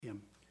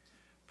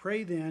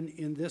Pray then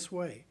in this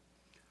way: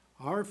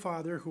 Our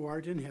Father who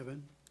art in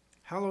heaven,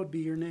 hallowed be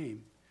your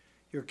name.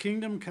 Your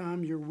kingdom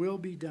come, your will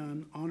be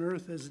done on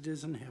earth as it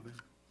is in heaven.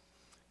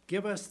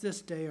 Give us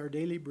this day our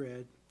daily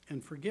bread,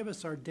 and forgive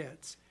us our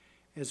debts,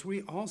 as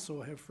we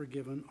also have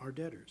forgiven our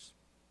debtors.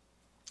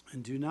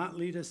 And do not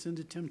lead us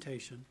into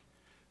temptation,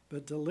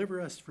 but deliver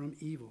us from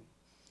evil.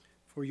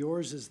 For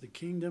yours is the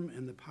kingdom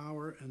and the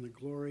power and the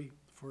glory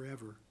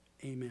forever.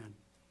 Amen.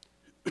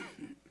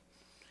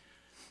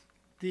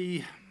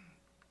 The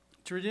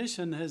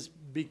tradition has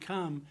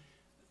become,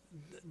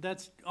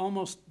 that's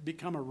almost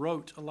become a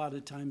rote a lot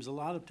of times. A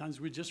lot of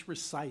times we just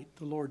recite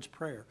the Lord's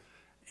Prayer.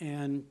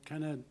 And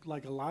kind of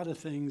like a lot of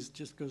things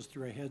just goes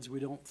through our heads. We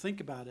don't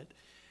think about it.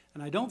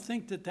 And I don't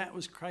think that that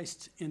was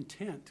Christ's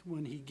intent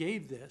when he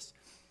gave this.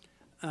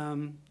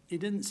 He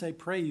didn't say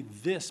pray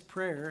this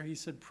prayer. He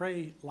said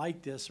pray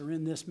like this or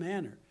in this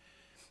manner.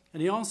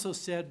 And he also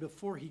said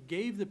before he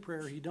gave the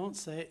prayer,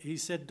 he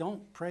said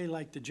don't pray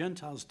like the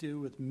Gentiles do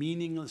with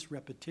meaningless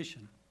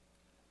repetition.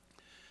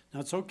 Now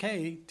it's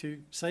okay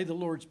to say the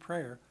Lord's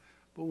Prayer,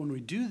 but when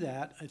we do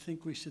that, I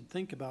think we should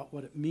think about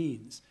what it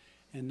means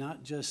and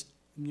not just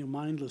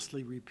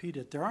mindlessly repeat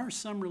it. There are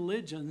some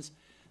religions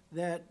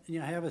that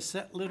have a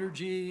set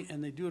liturgy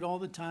and they do it all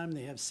the time.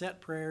 They have set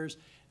prayers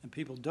and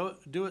people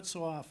do it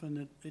so often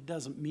that it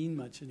doesn't mean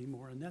much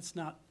anymore, and that's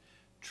not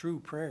true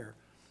prayer.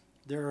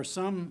 There are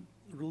some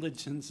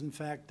religions, in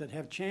fact, that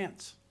have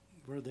chants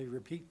where they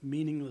repeat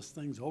meaningless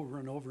things over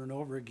and over and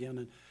over again,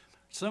 and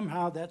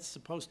somehow that's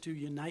supposed to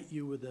unite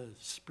you with the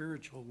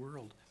spiritual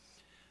world.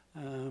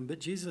 But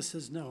Jesus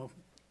says, no,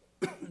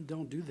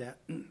 don't do that.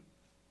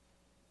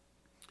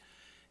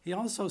 He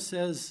also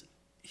says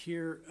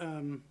here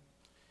in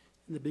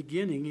the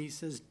beginning, he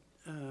says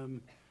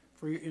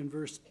in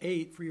verse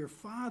 8, for your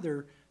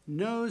Father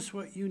knows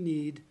what you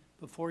need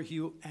before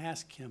you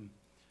ask him.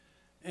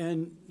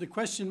 And the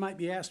question might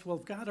be asked, well,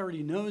 if God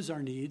already knows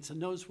our needs and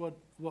knows what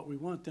we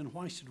want, then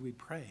why should we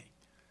pray?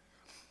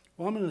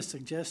 Well, I'm going to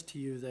suggest to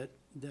you that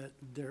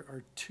there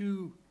are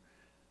two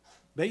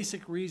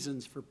basic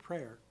reasons for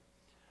prayer.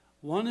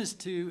 One is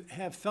to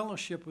have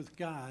fellowship with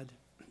God,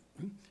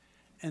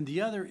 and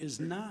the other is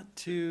not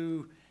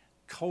to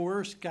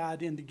coerce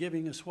God into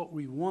giving us what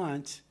we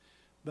want,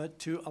 but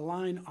to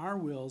align our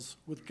wills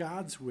with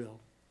God's will.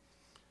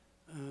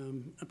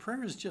 A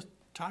prayer is just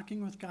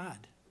talking with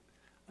God,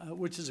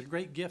 which is a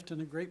great gift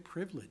and a great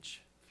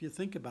privilege. If you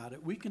think about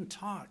it, we can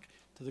talk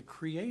to the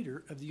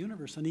creator of the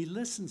universe, and he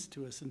listens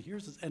to us and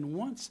hears us and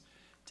wants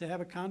to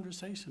have a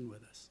conversation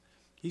with us.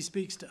 He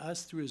speaks to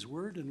us through his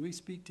word, and we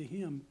speak to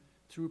him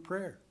through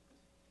prayer.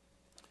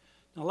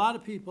 Now, a lot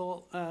of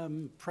people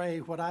pray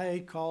what I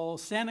call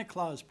Santa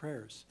Claus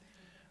prayers,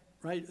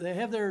 right? They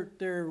have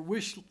their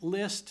wish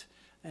list,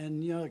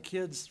 and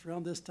kids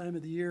around this time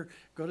of the year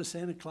go to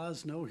Santa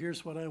Claus. No,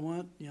 here's what I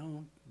want.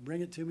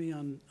 Bring it to me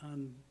on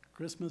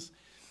Christmas.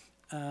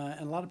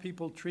 And a lot of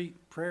people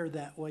treat prayer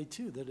that way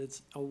too, that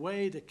it's a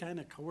way to kind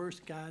of coerce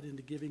God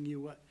into giving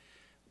you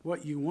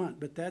what you want.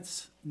 But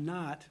that's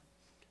not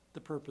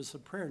the purpose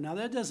of prayer. Now,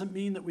 that doesn't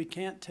mean that we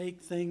can't take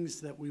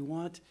things that we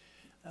want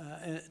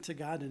to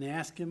God and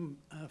ask him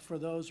for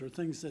those, or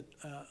things that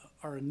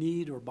are a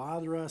need or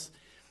bother us.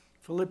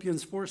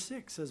 Philippians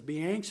 4:6 says,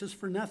 be anxious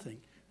for nothing,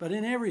 but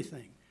in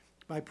everything,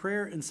 by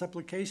prayer and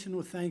supplication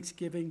with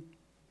thanksgiving,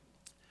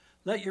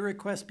 let your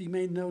requests be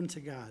made known to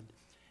God.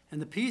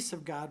 And the peace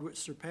of God, which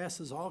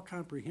surpasses all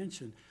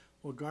comprehension,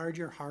 will guard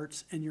your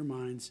hearts and your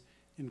minds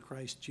in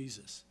Christ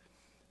Jesus.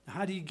 Now,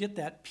 how do you get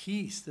that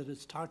peace that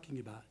it's talking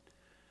about?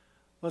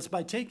 Well, it's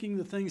by taking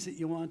the things that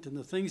you want and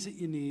the things that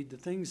you need, the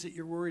things that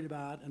you're worried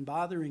about and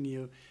bothering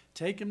you,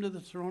 take them to the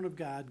throne of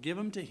God, give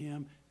them to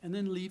him, and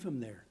then leave them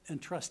there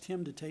and trust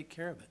him to take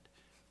care of it.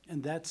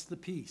 And that's the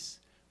peace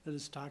that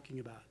it's talking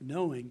about,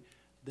 knowing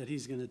that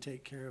he's going to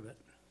take care of it.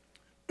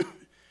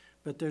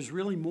 But there's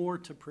really more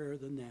to prayer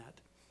than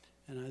that.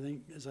 And I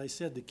think, as I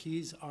said, the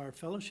keys are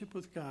fellowship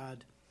with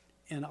God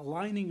and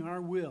aligning our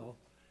will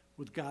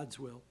with God's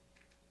will.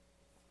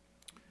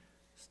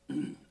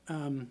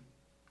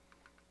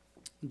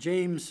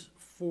 James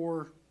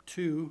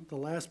 4:2, the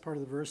last part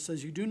of the verse,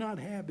 says, you do not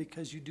have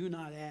because you do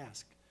not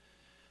ask.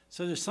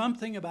 So there's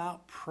something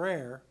about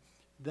prayer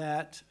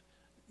that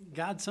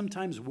God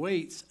sometimes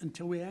waits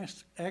until we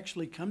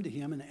actually come to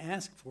him and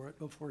ask for it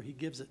before he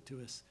gives it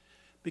to us,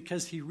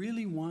 because he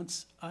really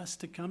wants us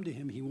to come to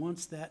him. He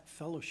wants that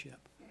fellowship.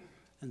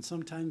 And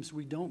sometimes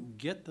we don't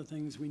get the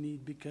things we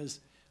need because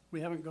we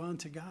haven't gone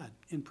to God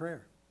in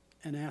prayer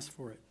and asked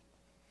for it.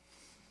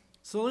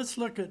 So let's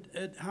look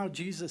at how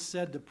Jesus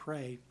said to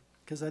pray,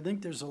 because I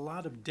think there's a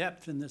lot of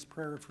depth in this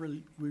prayer if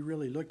we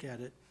really look at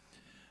it.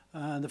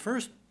 The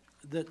first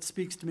that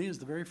speaks to me is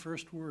the very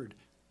first word,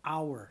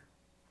 our.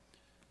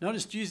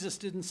 Notice Jesus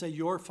didn't say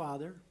your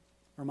Father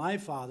or my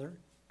Father.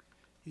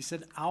 He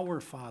said our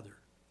Father.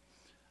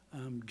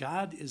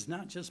 God is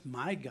not just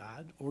my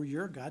God or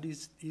your God.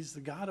 He's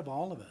the God of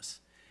all of us.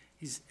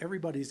 He's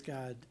everybody's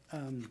God.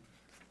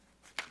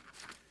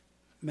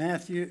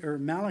 Malachi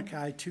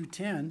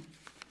 2:10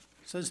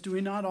 says, do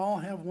we not all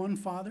have one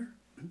Father?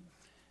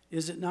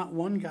 Is it not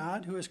one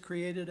God who has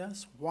created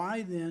us?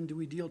 Why then do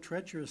we deal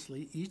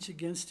treacherously, each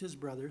against his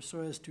brother,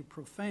 so as to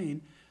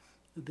profane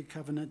the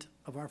covenant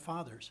of our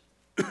fathers?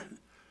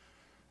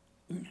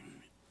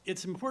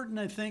 It's important,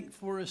 I think,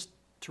 for us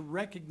to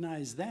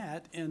recognize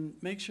that and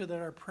make sure that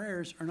our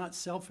prayers are not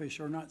selfish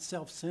or not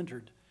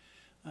self-centered.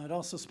 It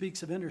also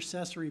speaks of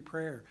intercessory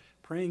prayer,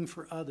 praying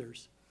for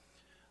others.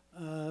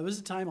 There was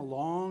a time a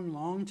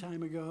long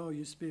time ago, I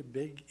used to be a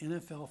big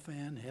NFL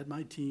fan, had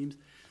my teams,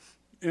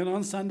 and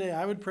on Sunday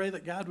I would pray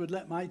that God would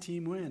let my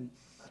team win.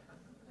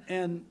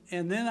 And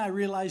then I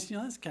realized,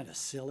 that's kind of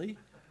silly.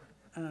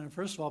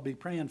 First of all, be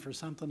praying for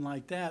something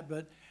like that,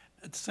 but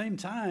at the same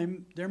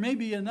time, there may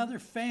be another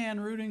fan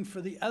rooting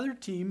for the other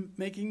team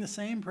making the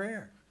same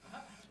prayer.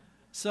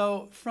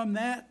 So from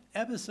that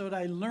episode,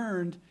 I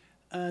learned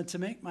to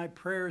make my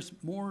prayers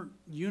more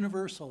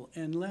universal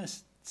and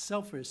less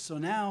selfish. So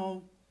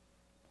now,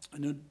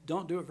 I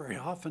don't do it very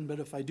often, but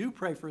if I do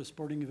pray for a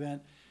sporting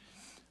event,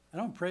 I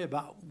don't pray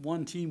about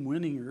one team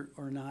winning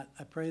or not.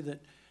 I pray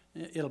that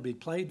it'll be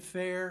played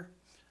fair,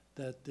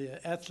 that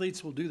the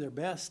athletes will do their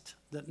best,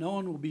 that no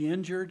one will be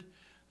injured,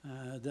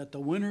 that the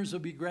winners will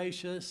be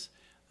gracious,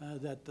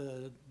 that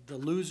the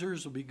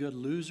losers will be good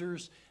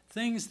losers,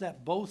 things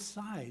that both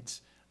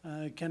sides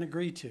can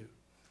agree to,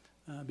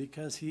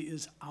 because he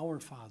is our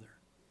Father,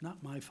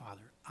 not my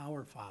Father,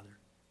 our Father.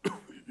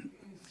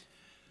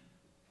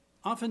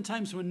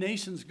 Oftentimes when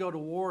nations go to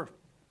war,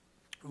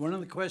 one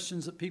of the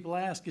questions that people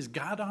ask is,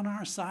 God on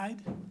our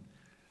side?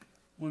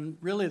 When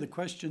really the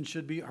question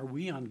should be, are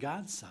we on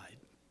God's side?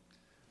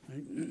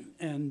 Right?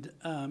 And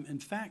in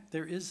fact,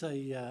 there is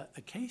a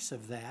case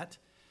of that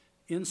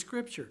in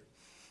Scripture.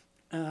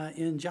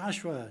 In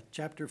Joshua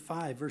chapter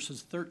 5,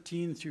 verses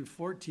 13 through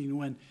 14,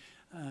 when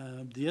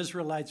the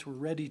Israelites were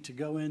ready to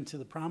go into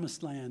the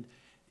promised land,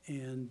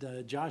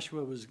 and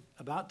Joshua was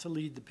about to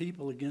lead the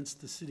people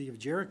against the city of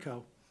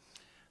Jericho.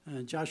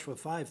 Joshua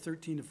 5,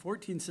 13 to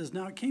 14 says,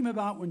 Now it came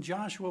about when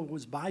Joshua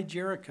was by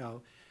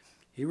Jericho,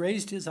 he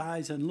raised his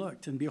eyes and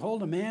looked, and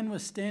behold, a man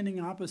was standing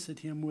opposite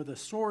him with a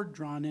sword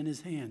drawn in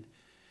his hand.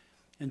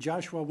 And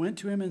Joshua went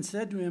to him and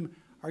said to him,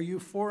 Are you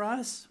for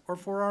us or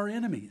for our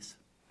enemies?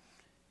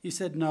 He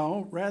said,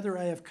 No, rather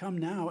I have come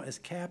now as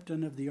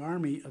captain of the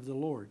army of the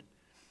Lord.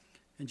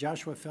 And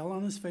Joshua fell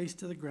on his face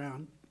to the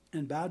ground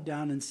and bowed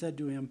down and said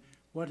to him,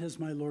 What has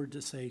my Lord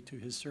to say to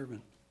his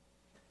servant?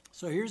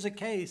 So here's a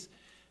case,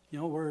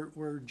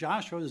 where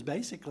Joshua is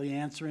basically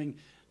answering,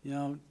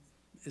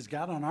 is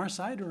God on our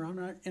side or on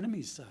our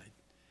enemy's side?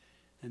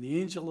 And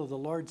the angel of the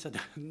Lord said,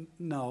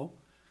 No,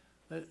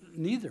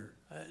 neither.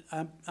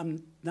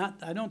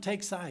 I don't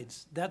take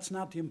sides. That's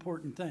not the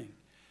important thing.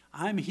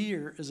 I'm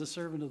here as a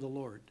servant of the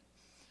Lord.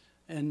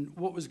 And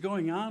what was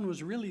going on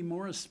was really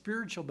more a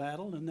spiritual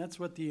battle, and that's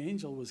what the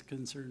angel was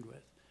concerned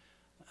with.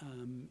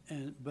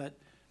 But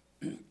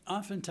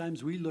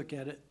oftentimes we look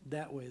at it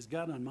that way. Is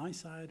God on my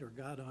side or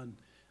God on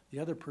the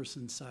other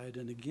person's side?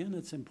 And again,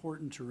 it's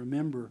important to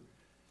remember,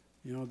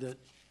 that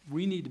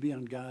we need to be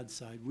on God's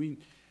side. We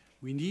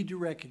need to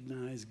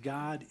recognize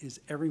God is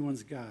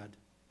everyone's God,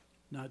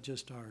 not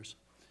just ours.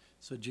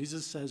 So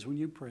Jesus says when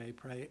you pray,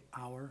 pray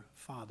our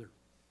Father.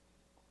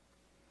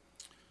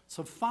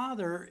 So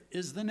Father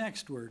is the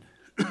next word.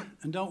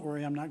 And don't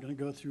worry, I'm not going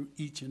to go through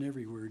each and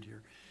every word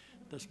here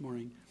this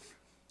morning.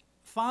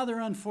 Father,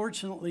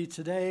 unfortunately,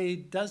 today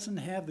doesn't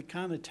have the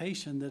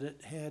connotation that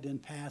it had in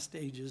past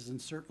ages,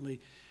 and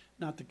certainly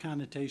not the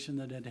connotation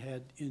that it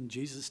had in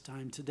Jesus'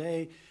 time.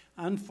 Today,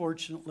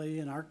 unfortunately,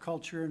 in our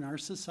culture, in our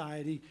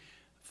society,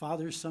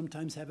 fathers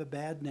sometimes have a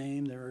bad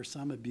name. There are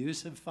some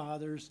abusive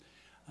fathers,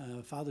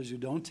 fathers who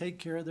don't take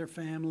care of their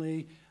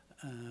family,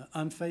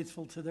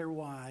 unfaithful to their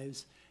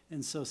wives.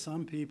 And so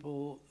some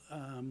people,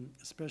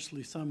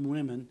 especially some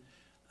women,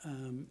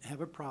 have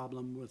a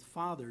problem with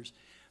fathers.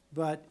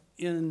 But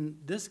in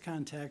this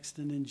context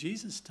and in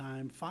Jesus'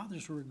 time,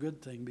 fathers were a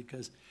good thing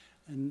because,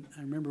 and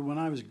I remember when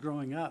I was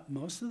growing up,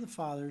 most of the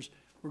fathers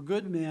were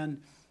good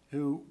men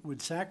who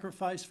would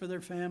sacrifice for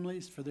their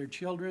families, for their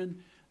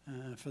children,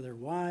 for their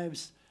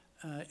wives.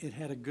 It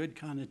had a good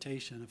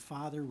connotation. A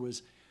father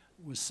was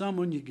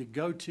someone you could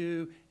go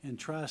to and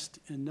trust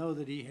and know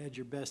that he had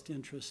your best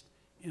interest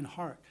at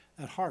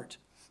heart.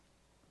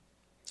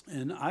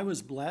 And I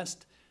was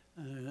blessed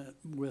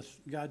with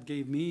God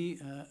gave me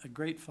a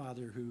great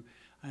father who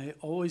I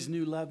always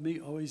knew loved me,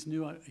 always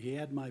knew he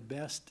had my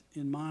best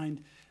in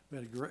mind. We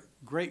had a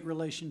great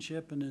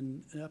relationship,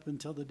 and up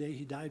until the day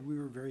he died, we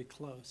were very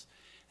close.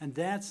 And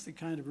that's the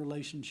kind of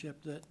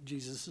relationship that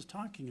Jesus is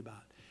talking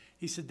about.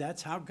 He said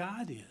that's how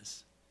God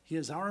is. He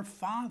is our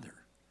Father.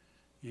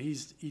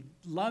 He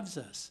loves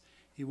us.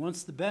 He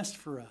wants the best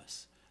for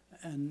us.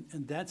 And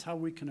that's how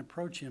we can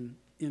approach him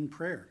in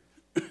prayer.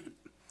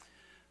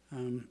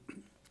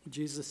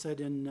 Jesus said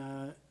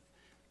in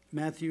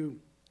Matthew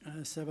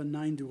 7,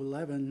 9 to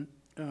 11,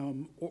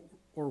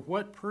 or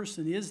what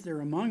person is there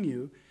among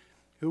you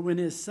who when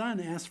his son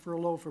asks for a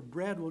loaf of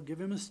bread will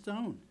give him a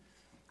stone?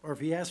 Or if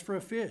he asks for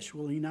a fish, he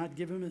will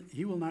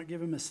not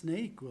give him a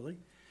snake, will he?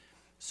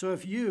 So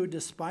if you,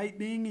 despite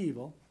being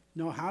evil,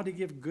 know how to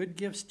give good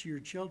gifts to your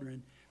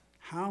children,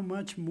 how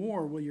much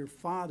more will your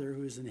Father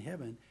who is in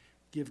heaven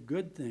give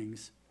good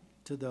things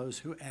to those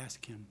who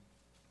ask him?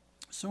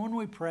 So when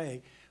we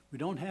pray, we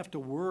don't have to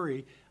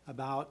worry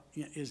about,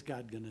 is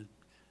God going to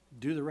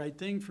do the right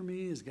thing for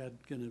me? Is God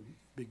going to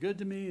be good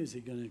to me? Is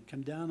he going to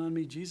come down on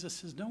me? Jesus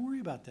says, don't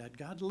worry about that.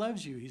 God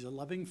loves you. He's a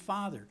loving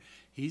Father.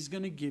 He's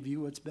going to give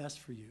you what's best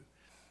for you.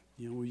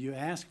 When you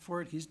ask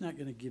for it, he's not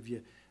going to give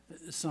you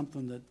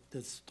something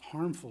that's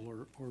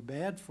harmful or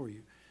bad for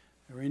you,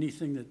 or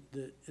anything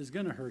that is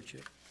going to hurt you.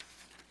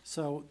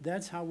 So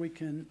that's how we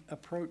can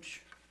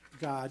approach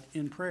God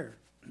in prayer.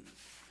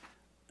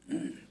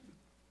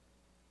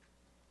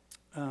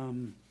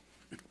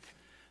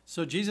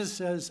 So Jesus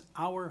says,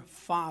 our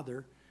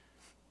Father.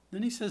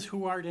 Then he says,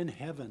 who art in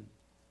heaven.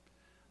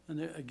 And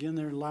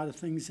there are a lot of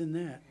things in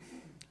that.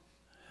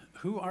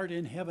 Who art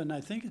in heaven. I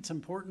think it's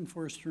important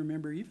for us to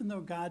remember, even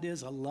though God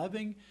is a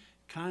loving,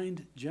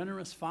 kind,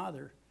 generous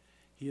Father,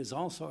 he is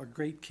also a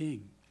great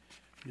King,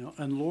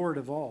 and Lord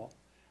of all.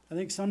 I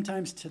think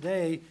sometimes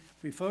today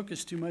we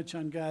focus too much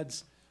on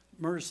God's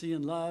mercy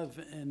and love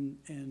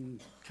and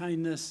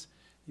kindness,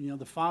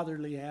 the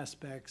fatherly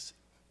aspects,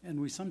 and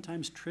we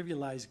sometimes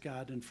trivialize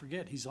God and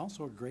forget he's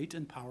also a great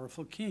and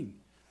powerful King.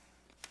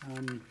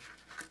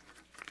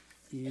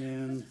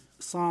 In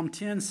Psalm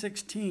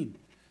 10:16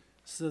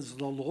 says,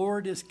 the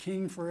Lord is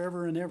King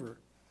forever and ever.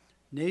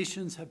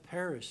 Nations have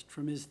perished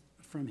from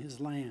his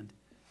land.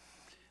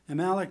 In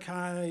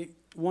Malachi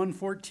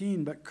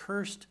 1:14, but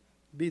cursed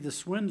be the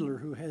swindler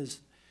who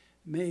has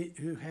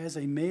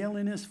a male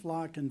in his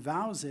flock and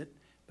vows it,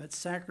 but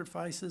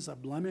sacrifices a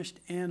blemished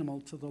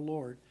animal to the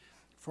Lord.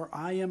 For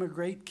I am a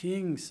great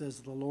king,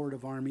 says the Lord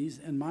of armies,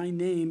 and my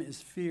name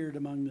is feared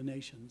among the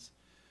nations.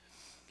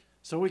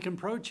 So we can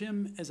approach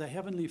him as a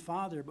heavenly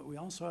Father, but we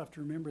also have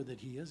to remember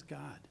that he is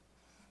God.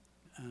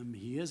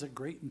 He is a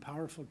great and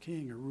powerful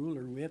king, a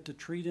ruler, and we have to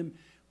treat him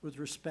with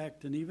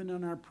respect, and even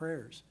in our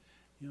prayers,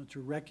 to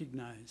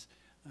recognize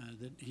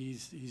that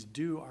he's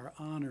due our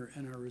honor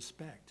and our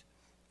respect,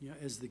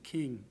 as the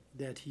king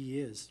that he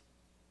is.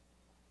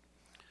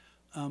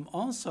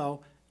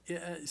 Also,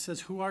 it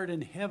says, who art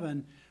in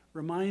heaven,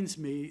 reminds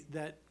me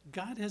that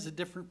God has a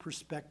different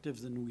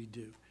perspective than we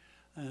do.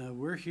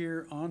 We're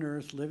here on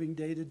earth, living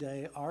day to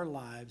day, our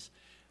lives.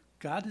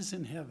 God is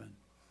in heaven.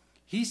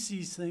 He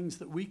sees things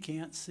that we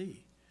can't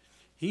see.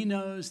 He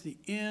knows the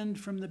end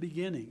from the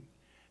beginning.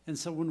 And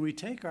so when we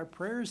take our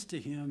prayers to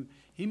him,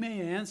 he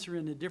may answer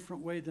in a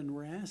different way than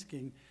we're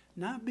asking,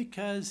 not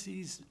because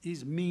he's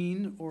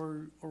mean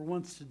or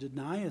wants to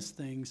deny us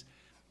things,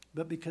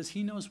 but because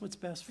he knows what's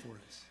best for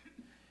us.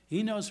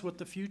 He knows what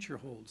the future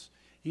holds.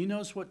 He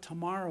knows what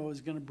tomorrow is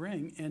going to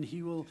bring, and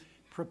he will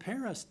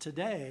prepare us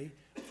today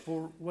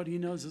for what he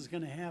knows is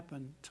going to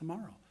happen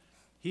tomorrow.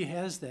 He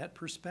has that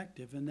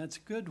perspective, and that's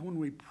good when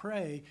we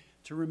pray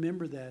to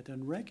remember that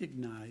and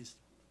recognize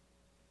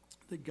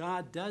that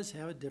God does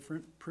have a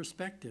different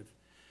perspective,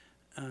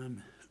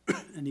 and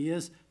he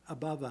is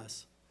above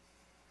us.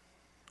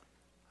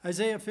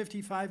 Isaiah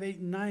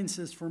 55:8-9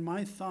 says, for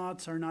my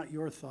thoughts are not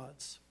your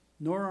thoughts,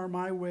 nor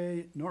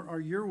are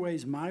your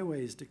ways my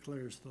ways,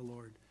 declares the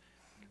Lord.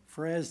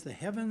 For as the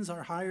heavens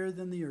are higher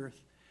than the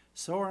earth,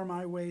 so are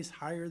my ways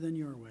higher than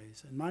your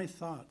ways, and my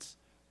thoughts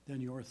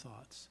than your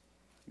thoughts.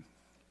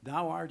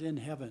 Thou art in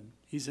heaven.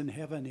 He's in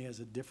heaven. He has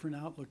a different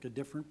outlook, a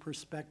different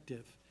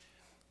perspective.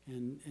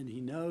 And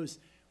he knows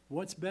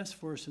what's best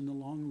for us in the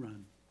long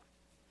run.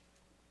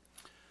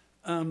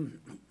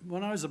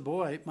 When I was a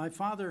boy, my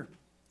father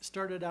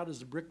started out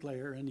as a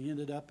bricklayer, and he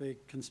ended up a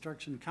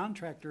construction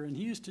contractor, and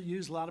he used to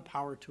use a lot of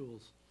power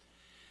tools.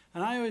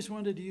 And I always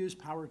wanted to use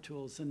power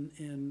tools.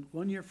 And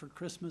one year for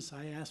Christmas,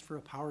 I asked for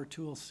a power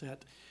tool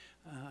set.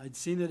 I'd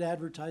seen it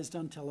advertised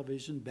on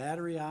television,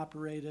 battery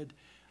operated.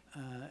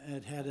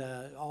 It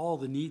had all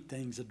the neat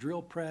things, a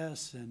drill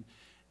press and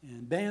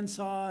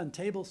bandsaw and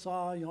table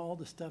saw, all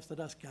the stuff that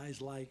us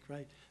guys like,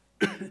 right?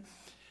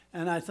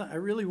 And I thought I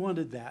really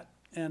wanted that.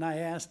 And I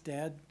asked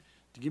Dad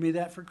to give me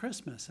that for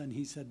Christmas. And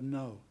he said,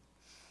 no.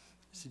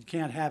 He said, you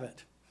can't have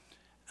it.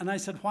 And I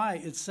said,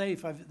 why? It's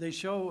safe. They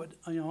show it,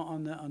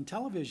 on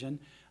television.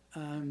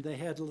 They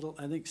had a little,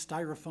 I think,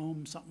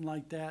 styrofoam, something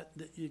like that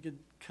you could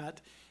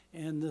cut,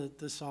 and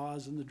the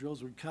saws and the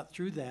drills would cut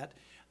through that.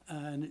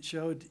 And it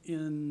showed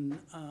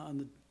on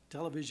the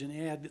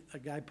television ad, a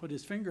guy put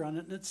his finger on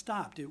it and it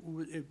stopped. It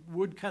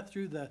would cut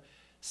through the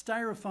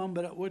styrofoam,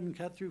 but it wouldn't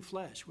cut through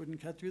flesh,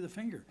 wouldn't cut through the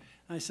finger.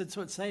 And I said,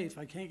 so it's safe.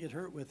 I can't get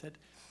hurt with it.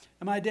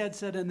 And my dad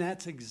said, and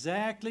that's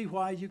exactly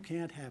why you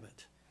can't have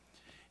it.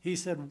 He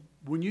said,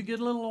 when you get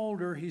a little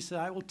older, he said,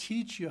 I will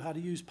teach you how to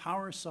use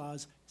power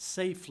saws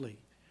safely.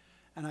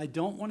 And I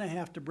don't want to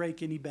have to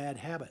break any bad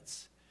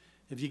habits.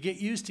 If you get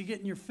used to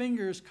getting your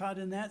fingers caught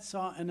in that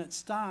saw and it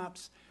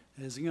stops,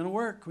 it isn't going to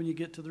work when you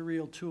get to the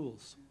real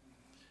tools.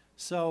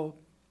 So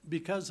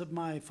because of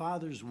my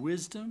father's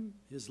wisdom,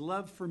 his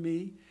love for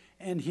me,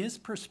 and his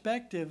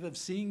perspective of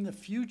seeing the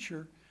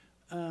future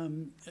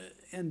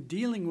and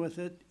dealing with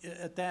it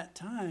at that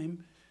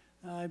time,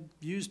 I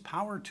used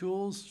power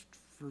tools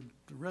for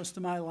the rest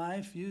of my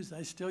life,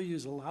 I still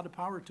use a lot of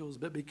power tools,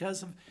 but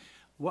because of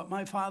what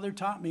my father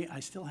taught me, I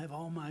still have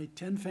all my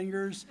 10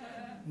 fingers,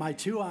 my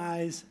 2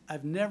 eyes.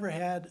 I've never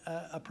had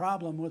a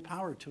problem with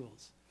power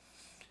tools.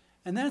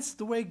 And that's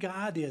the way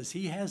God is.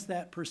 He has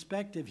that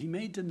perspective. He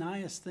may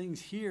deny us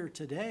things here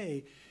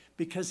today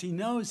because he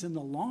knows in the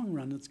long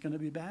run it's going to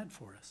be bad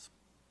for us.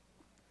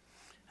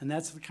 And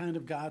that's the kind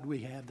of God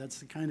we have. That's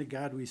the kind of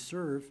God we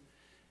serve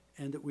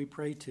and that we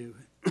pray to.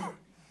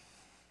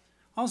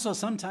 Also,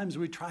 sometimes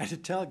we try to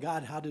tell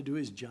God how to do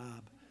his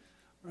job.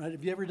 Right?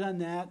 Have you ever done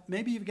that?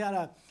 Maybe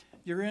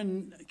you're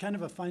in kind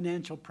of a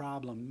financial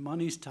problem.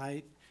 Money's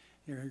tight.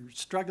 You're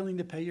struggling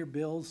to pay your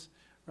bills,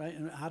 right?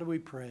 And how do we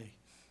pray?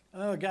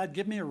 Oh, God,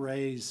 give me a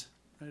raise,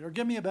 right? Or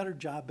give me a better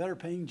job, better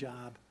paying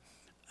job.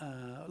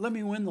 Let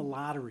me win the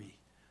lottery,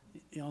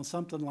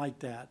 something like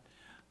that.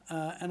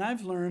 And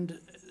I've learned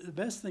the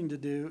best thing to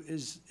do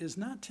is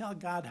not tell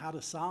God how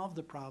to solve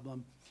the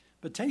problem,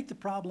 but take the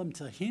problem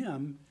to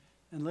him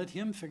and let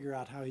him figure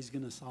out how he's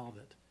going to solve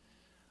it.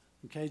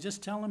 Okay,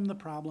 just tell him the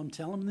problem,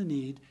 tell him the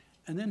need,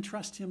 and then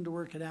trust him to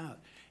work it out.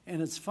 And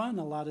it's fun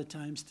a lot of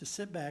times to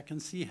sit back and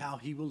see how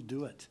he will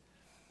do it.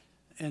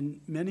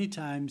 And many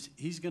times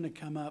he's going to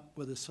come up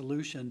with a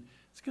solution.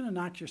 It's going to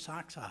knock your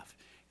socks off.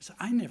 You say,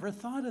 I never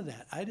thought of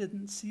that. I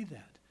didn't see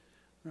that,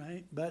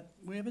 right? But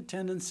we have a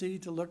tendency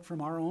to look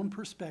from our own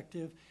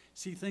perspective,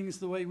 see things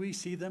the way we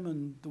see them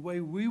and the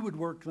way we would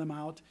work them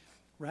out,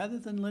 rather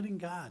than letting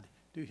God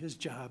do his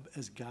job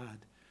as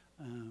God.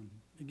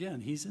 Again,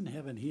 he's in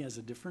heaven. He has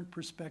a different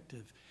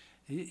perspective.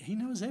 He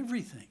knows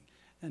everything,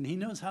 and he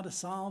knows how to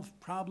solve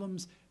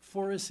problems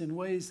for us in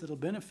ways that will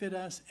benefit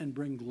us and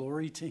bring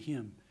glory to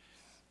him.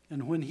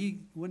 And when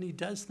he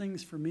does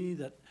things for me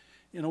that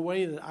in a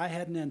way that I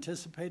hadn't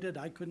anticipated,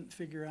 I couldn't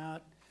figure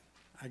out,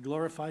 I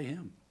glorify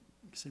him.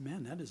 You say,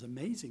 man, that is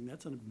amazing.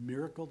 That's a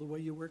miracle the way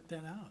you worked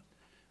that out,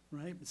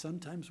 right? But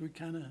sometimes we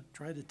kind of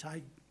try to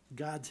tie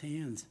God's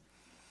hands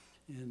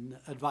and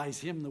advise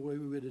him the way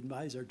we would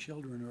advise our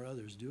children or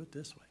others. Do it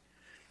this way.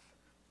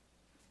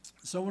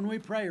 So when we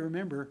pray,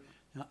 remember,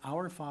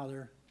 our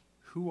Father,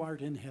 who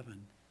art in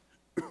heaven.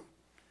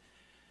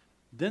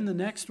 Then the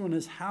next one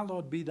is,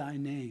 hallowed be thy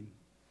name.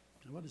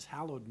 Now, what does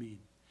hallowed mean?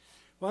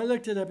 Well, I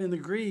looked it up in the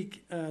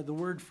Greek. The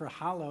word for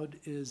hallowed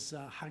is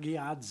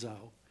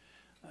hagiadzo.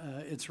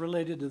 It's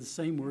related to the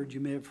same word you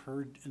may have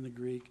heard in the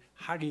Greek,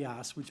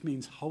 hagios, which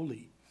means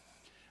holy.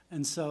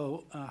 And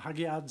so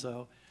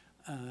hagiadzo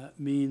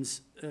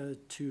means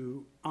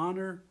to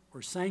honor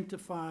or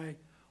sanctify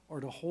or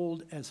to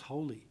hold as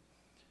holy.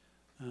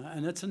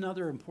 And that's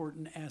another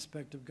important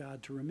aspect of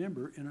God to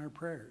remember in our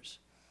prayers,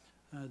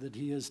 that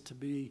he is to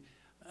be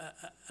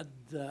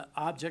the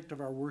object of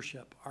our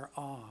worship, our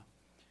awe.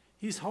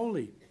 He's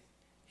holy.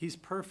 He's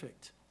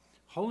perfect.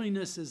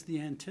 Holiness is the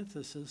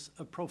antithesis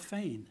of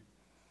profane.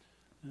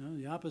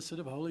 The opposite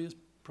of holy is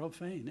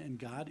profane, and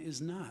God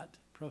is not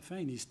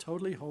profane. He's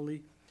totally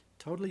holy,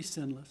 totally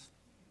sinless.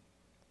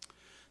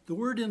 The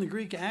word in the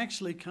Greek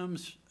actually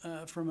comes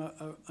from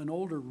an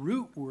older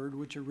root word,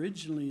 which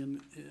originally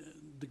in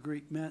the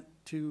Greek meant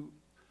to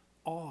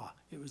awe.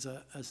 It was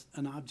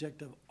an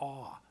object of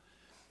awe.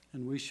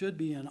 And we should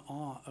be in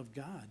awe of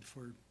God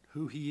for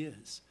who he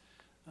is,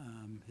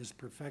 his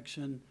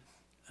perfection,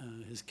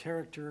 his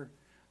character,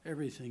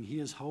 everything. He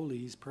is holy.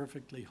 He's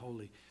perfectly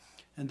holy.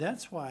 And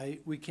that's why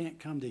we can't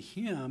come to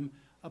him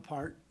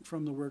apart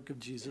from the work of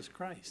Jesus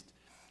Christ,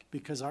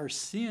 because our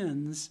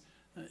sins,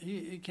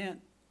 he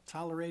can't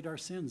tolerate our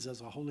sins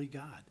as a holy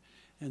God.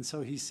 And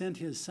so he sent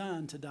his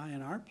son to die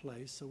in our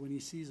place, so when he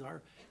sees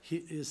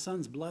his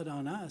son's blood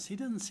on us, he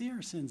doesn't see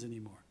our sins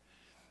anymore.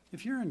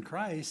 If you're in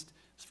Christ,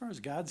 as far as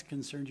God's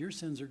concerned, your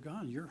sins are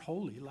gone. You're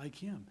holy like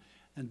him.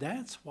 And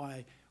that's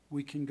why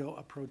we can go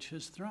approach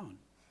his throne,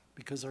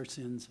 because our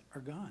sins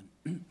are gone.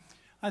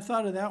 I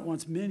thought of that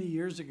once many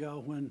years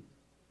ago when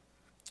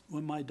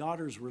my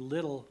daughters were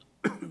little.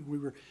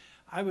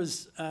 I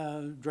was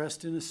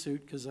dressed in a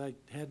suit because I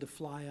had to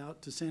fly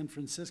out to San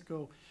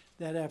Francisco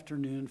that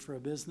afternoon for a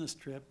business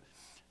trip.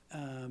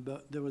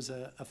 But there was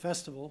a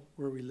festival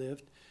where we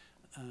lived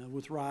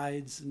with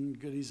rides and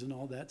goodies and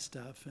all that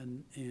stuff.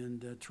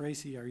 And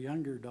Tracy, our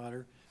younger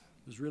daughter,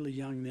 was really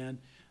young then,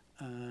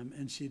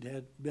 and she'd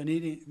had been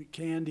eating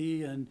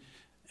candy and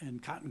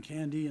cotton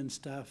candy and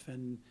stuff,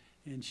 and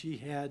she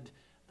had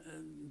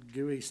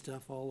gooey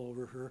stuff all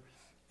over her.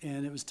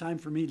 And it was time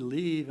for me to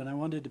leave, and I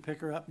wanted to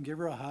pick her up and give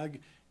her a hug,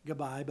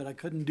 goodbye, but I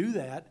couldn't do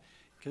that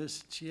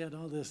because she had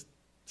all this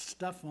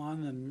stuff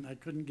on, and I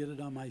couldn't get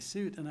it on my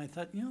suit. And I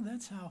thought,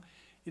 that's how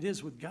it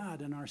is with God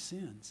and our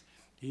sins.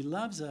 He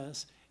loves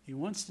us. He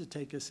wants to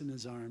take us in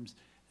his arms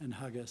and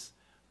hug us.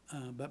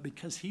 But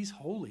because he's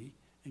holy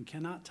and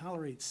cannot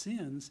tolerate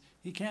sins,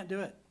 he can't do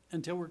it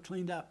until we're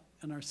cleaned up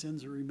and our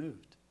sins are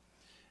removed.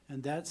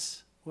 And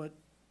that's what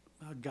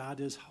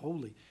God is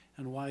holy,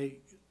 and why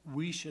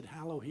we should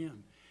hallow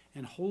him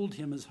and hold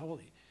him as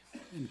holy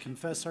and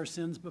confess our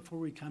sins before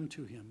we come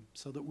to him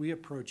so that we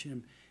approach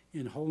him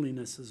in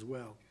holiness as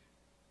well.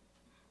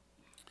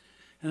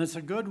 And it's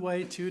a good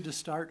way, too, to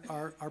start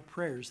our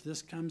prayers.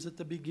 This comes at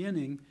the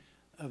beginning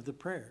of the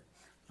prayer.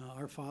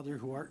 Our Father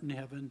who art in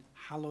heaven,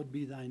 hallowed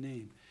be thy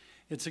name.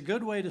 It's a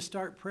good way to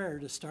start prayer,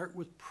 to start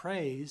with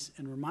praise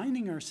and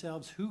reminding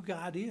ourselves who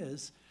God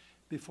is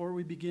before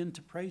we begin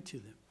to pray to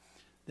them.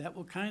 That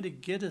will kind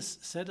of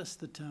set us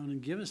the tone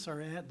and give us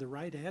the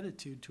right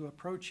attitude to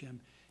approach him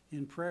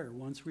in prayer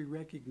once we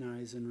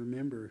recognize and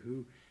remember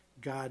who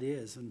God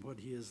is and what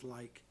he is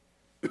like.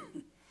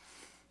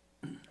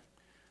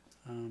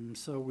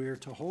 So we're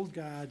to hold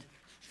God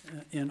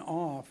in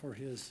awe for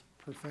his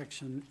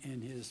perfection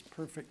and his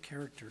perfect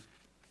character.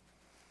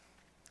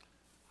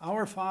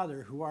 Our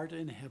Father, who art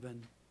in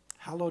heaven,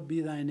 hallowed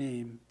be thy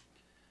name.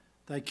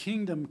 Thy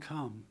kingdom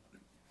come.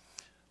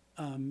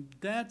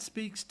 That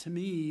speaks to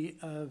me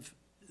of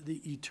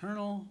the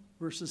eternal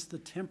versus the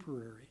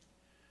temporary.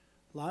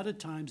 A lot of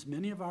times,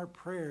 many of our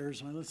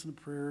prayers, when I listen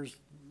to prayers,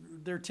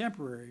 they're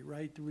temporary,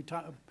 right?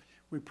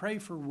 We pray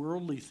for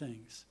worldly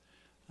things.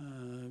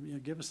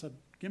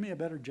 Give me a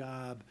better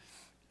job,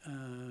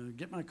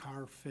 get my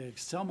car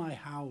fixed, sell my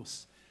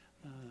house,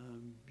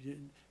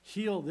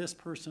 heal this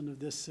person of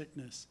this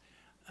sickness.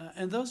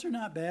 And those are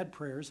not bad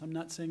prayers. I'm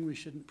not saying we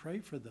shouldn't pray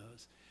for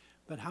those.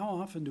 But how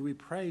often do we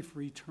pray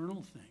for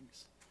eternal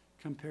things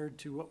compared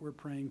to what we're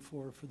praying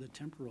for the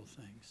temporal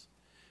things?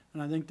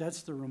 And I think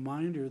that's the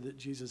reminder that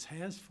Jesus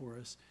has for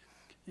us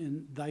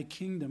in thy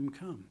kingdom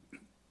come,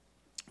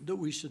 that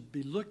we should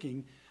be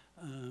looking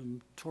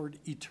toward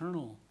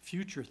eternal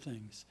future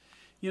things.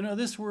 You know,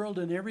 this world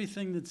and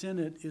everything that's in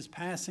it is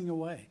passing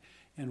away.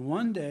 And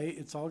one day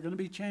it's all going to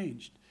be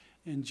changed.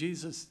 And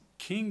Jesus'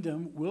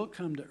 kingdom will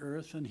come to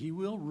earth and he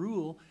will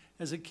rule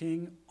as a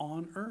king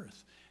on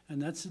earth. And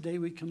that's the day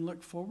we can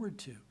look forward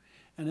to.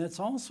 And it's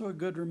also a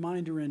good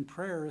reminder in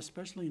prayer,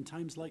 especially in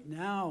times like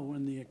now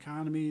when the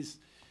economy's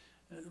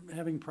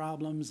having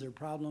problems. There are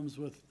problems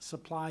with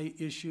supply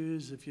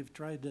issues. If you've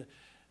tried to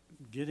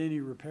get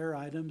any repair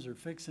items or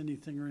fix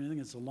anything or anything,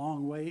 it's a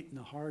long wait and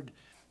a hard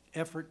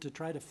effort to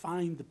try to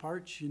find the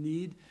parts you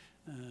need.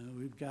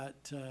 We've got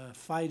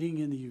fighting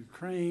in the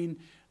Ukraine,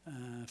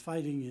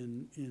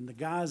 fighting in the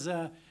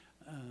Gaza,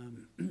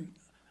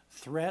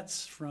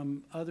 threats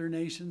from other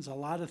nations, a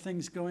lot of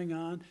things going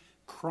on.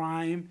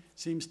 Crime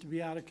seems to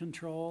be out of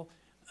control.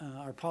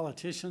 Our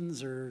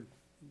politicians are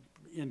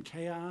in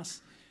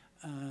chaos.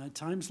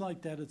 Times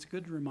like that, it's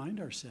good to remind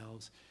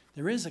ourselves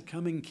there is a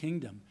coming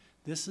kingdom.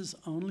 This is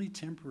only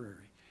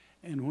temporary.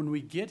 And when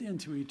we get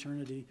into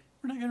eternity,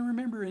 we're not going to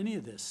remember any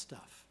of this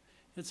stuff.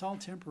 It's all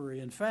temporary.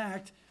 In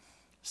fact,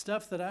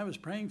 stuff that I was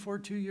praying for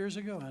 2 years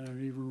ago, I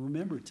don't even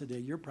remember today.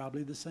 You're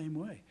probably the same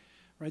way,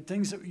 right?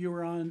 Things that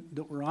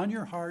were on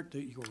your heart,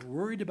 that you were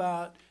worried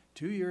about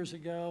 2 years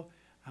ago.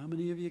 How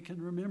many of you can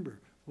remember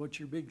what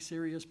your big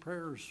serious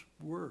prayers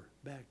were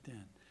back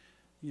then?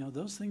 You know,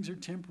 those things are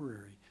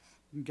temporary.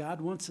 And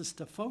God wants us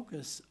to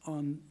focus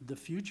on the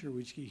future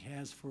which he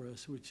has for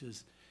us, which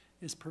is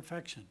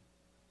perfection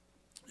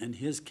and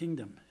his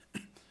kingdom.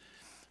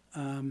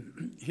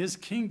 His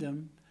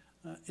kingdom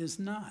is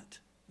not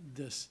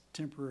this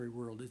temporary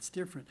world. It's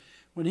different.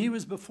 When he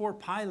was before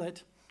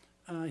Pilate,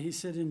 he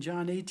said in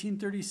John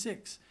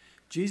 18:36,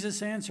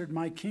 Jesus answered,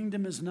 my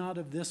kingdom is not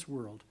of this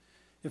world.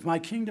 If my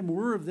kingdom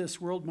were of this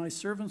world, my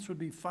servants would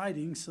be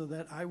fighting so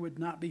that I would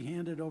not be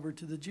handed over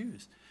to the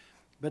Jews.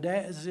 But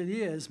as it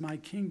is, my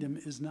kingdom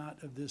is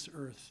not of this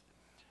earth.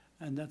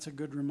 And that's a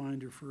good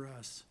reminder for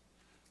us.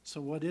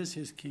 So what is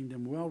his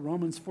kingdom? Well,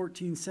 Romans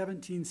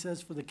 14:17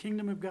 says, for the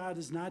kingdom of God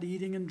is not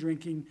eating and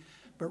drinking,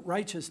 but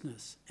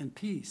righteousness and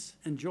peace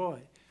and joy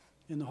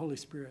in the Holy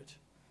Spirit.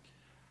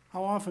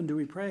 How often do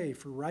we pray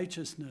for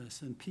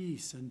righteousness and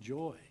peace and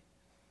joy?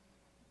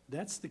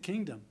 That's the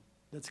kingdom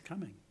that's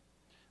coming.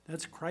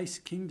 That's Christ's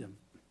kingdom.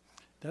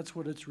 That's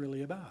what it's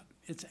really about.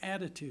 It's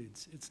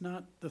attitudes. It's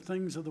not the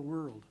things of the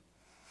world.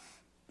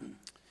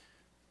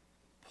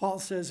 Paul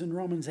says in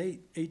Romans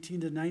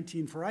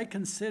 8:18-19, for I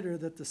consider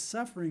that the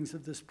sufferings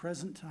of this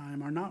present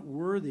time are not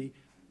worthy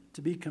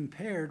to be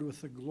compared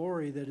with the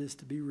glory that is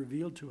to be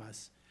revealed to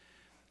us.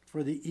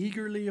 For the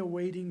eagerly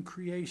awaiting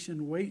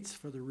creation waits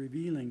for the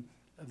revealing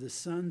of the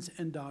sons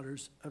and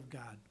daughters of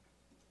God.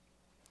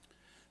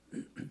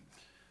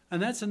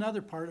 And that's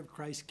another part of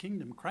Christ's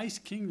kingdom. Christ's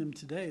kingdom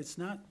today, it's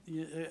not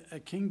a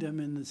kingdom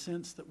in the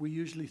sense that we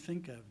usually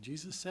think of.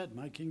 Jesus said,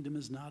 my kingdom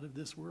is not of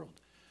this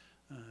world.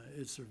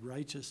 It's of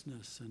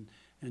righteousness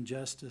and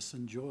justice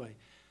and joy.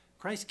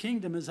 Christ's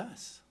kingdom is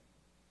us,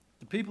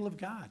 the people of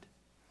God.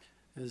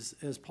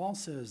 As Paul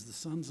says, the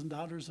sons and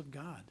daughters of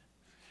God.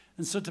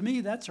 And so to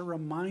me, that's a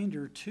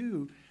reminder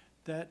too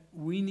that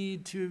we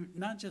need to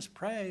not just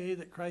pray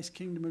that Christ's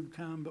kingdom would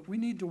come, but we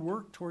need to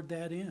work toward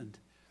that end.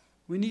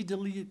 We need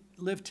to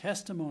live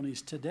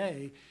testimonies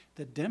today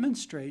that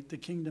demonstrate the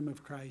kingdom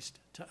of Christ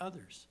to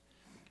others.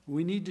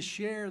 We need to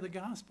share the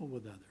gospel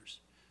with others.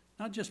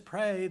 Not just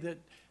pray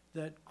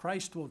that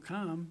Christ will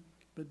come,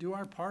 but do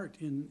our part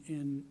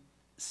in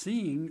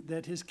seeing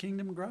that his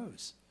kingdom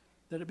grows,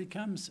 that it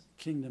becomes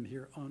kingdom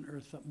here on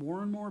earth, that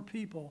more and more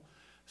people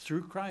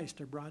through Christ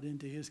are brought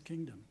into his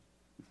kingdom.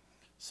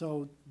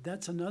 So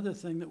that's another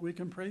thing that we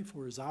can pray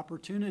for, is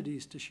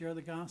opportunities to share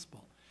the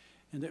gospel,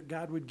 and that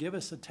God would give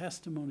us a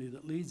testimony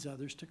that leads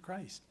others to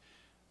Christ,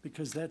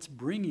 because that's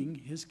bringing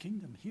his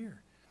kingdom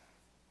here.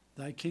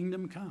 Thy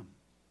kingdom come.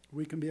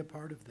 We can be a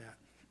part of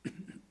that.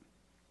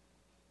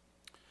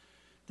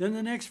 Then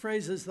the next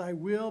phrase is, thy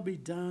will be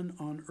done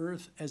on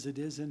earth as it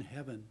is in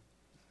heaven.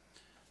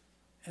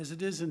 As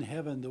it is in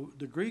heaven.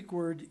 The Greek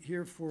word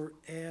here for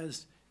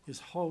as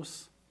is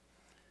hos.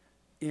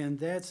 And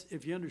that's,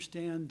 if you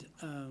understand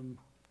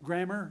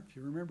grammar, if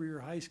you remember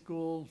your high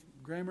school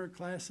grammar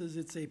classes,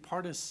 it's a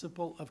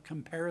participle of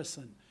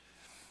comparison.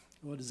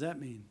 What does that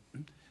mean?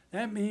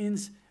 That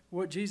means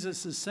what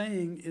Jesus is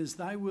saying is,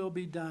 thy will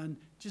be done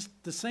just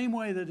the same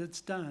way that it's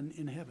done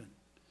in heaven.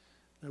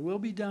 Thy will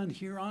be done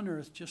here on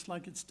earth just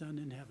like it's done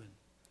in heaven.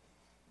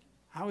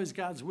 How is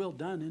God's will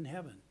done in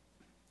heaven?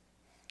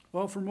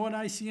 Well, from what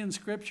I see in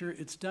Scripture,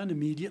 it's done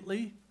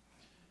immediately.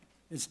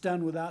 It's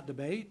done without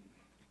debate.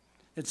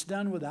 It's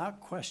done without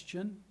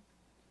question.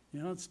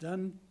 It's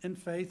done in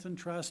faith and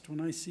trust.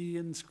 When I see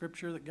in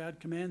Scripture that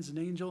God commands an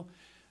angel,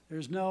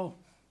 there's no,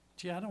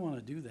 gee, I don't want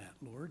to do that,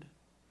 Lord.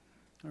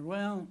 Or,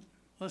 well,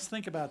 let's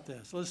think about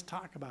this. Let's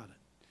talk about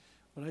it.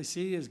 What I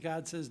see is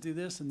God says do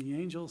this, and the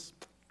angels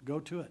go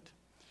to it.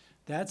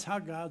 That's how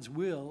God's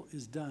will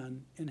is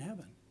done in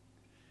heaven.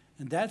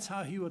 And that's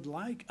how he would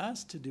like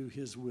us to do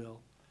his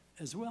will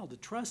as well, to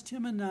trust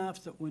him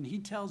enough that when he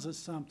tells us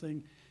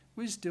something,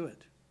 we just do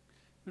it.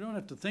 We don't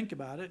have to think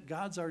about it.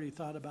 God's already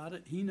thought about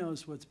it. He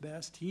knows what's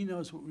best. He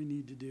knows what we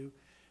need to do.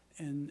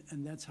 And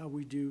that's how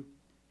we do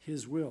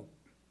his will.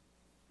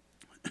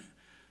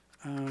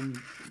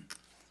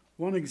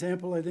 One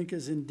example, I think,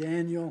 is in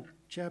Daniel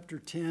chapter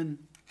 10,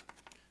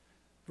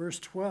 verse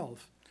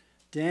 12.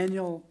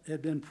 Daniel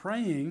had been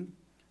praying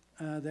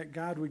that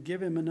God would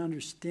give him an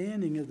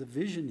understanding of the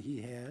vision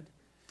he had,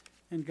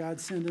 and God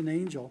sent an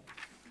angel.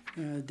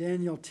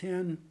 Daniel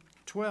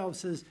 10:12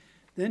 says,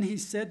 then he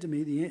said to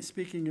me,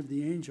 speaking of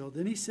the angel,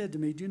 then he said to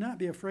me, do not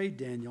be afraid,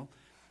 Daniel,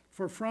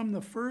 for from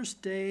the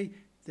first day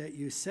that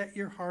you set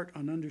your heart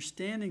on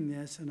understanding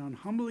this and on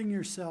humbling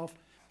yourself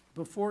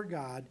before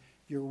God,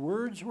 your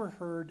words were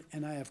heard,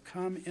 and I have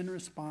come in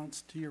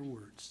response to your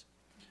words.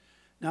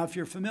 Now, if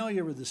you're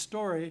familiar with the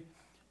story,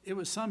 it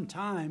was some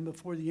time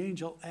before the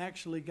angel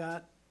actually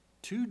got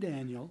to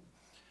Daniel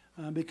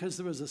because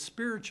there was a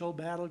spiritual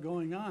battle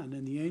going on,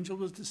 and the angel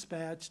was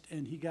dispatched,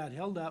 and he got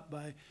held up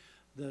by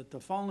the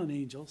fallen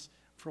angels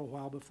for a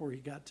while before he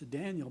got to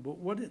Daniel. But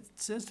what it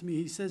says to me,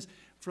 he says,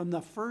 from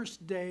the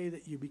first day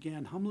that you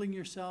began humbling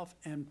yourself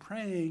and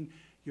praying,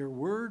 your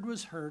word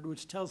was heard,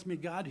 which tells me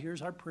God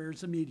hears our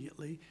prayers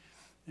immediately.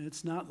 And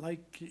it's not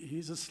like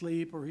he's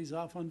asleep or he's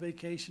off on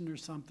vacation or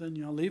something.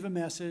 Leave a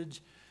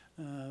message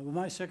with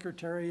my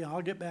secretary.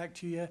 I'll get back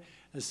to you.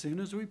 As soon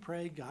as we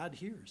pray, God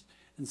hears.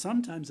 And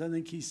sometimes I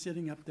think he's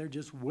sitting up there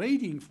just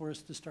waiting for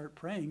us to start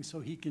praying so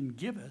he can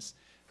give us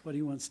what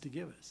he wants to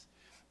give us.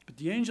 But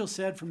the angel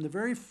said, from the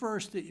very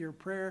first that your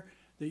prayer,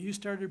 that you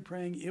started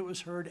praying, it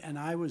was heard, and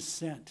I was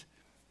sent.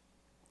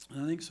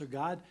 And I think so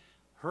God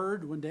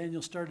heard when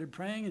Daniel started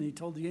praying, and he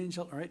told the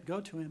angel, all right,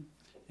 go to him.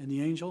 And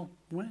the angel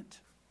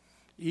went,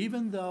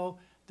 even though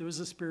there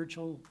was a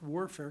spiritual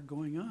warfare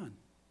going on.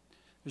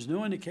 There's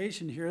no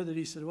indication here that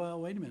he said,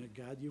 well, wait a minute,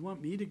 God, you want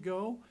me to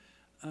go?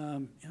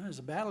 There's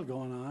a battle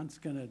going on. It's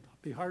going to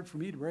be hard for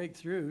me to break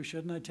through.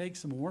 Shouldn't I take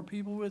some more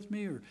people with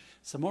me, or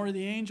some more of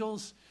the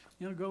angels,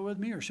 go with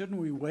me? Or shouldn't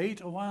we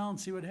wait a while and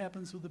see what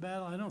happens with the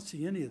battle? I don't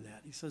see any of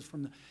that. He says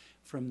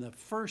from the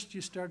first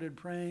you started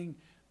praying,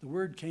 the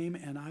word came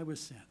and I was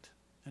sent,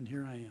 and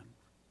here I am.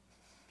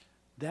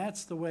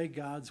 That's the way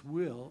God's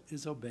will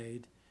is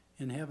obeyed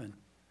in heaven.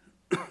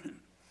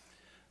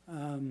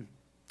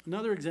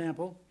 Another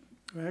example,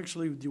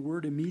 actually the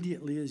word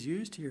immediately is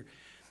used here.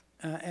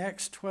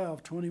 Acts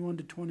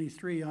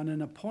 12:21-23. On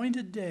an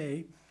appointed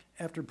day,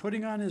 after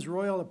putting on his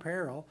royal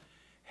apparel,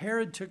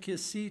 Herod took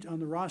his seat on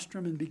the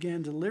rostrum and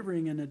began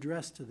delivering an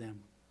address to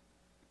them.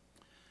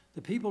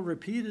 The people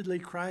repeatedly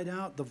cried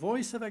out, the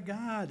voice of a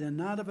God and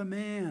not of a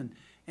man.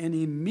 And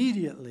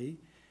immediately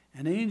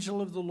an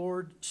angel of the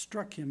Lord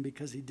struck him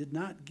because he did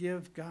not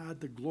give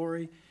God the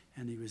glory,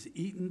 and he was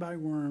eaten by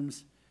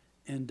worms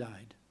and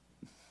died.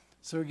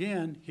 So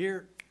again,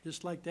 here,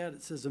 just like that,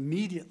 it says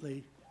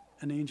immediately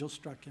an angel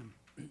struck him.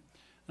 I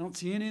don't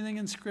see anything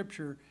in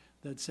Scripture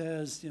that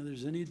says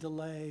there's any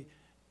delay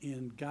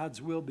in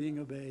God's will being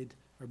obeyed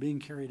or being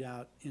carried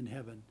out in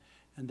heaven.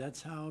 And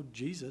that's how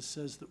Jesus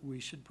says that we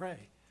should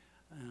pray,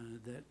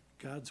 that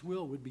God's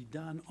will would be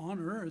done on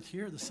earth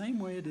here the same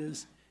way it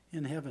is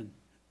in heaven.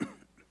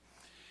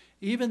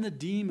 Even the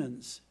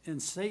demons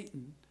and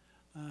Satan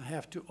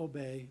have to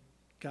obey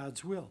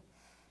God's will.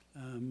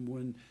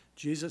 When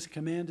Jesus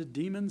commanded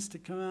demons to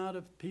come out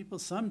of people,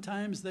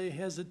 sometimes they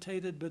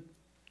hesitated, but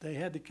they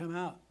had to come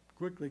out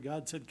quickly.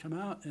 God said, come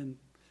out, and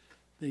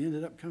they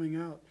ended up coming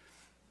out.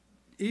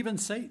 Even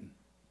Satan.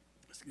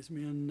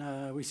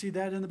 And we see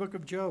that in the book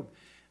of Job.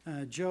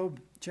 Job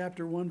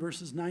chapter 1,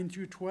 verses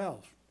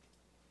 9-12.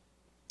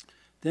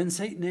 Then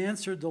Satan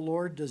answered the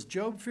Lord, does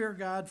Job fear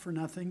God for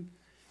nothing?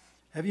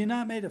 Have you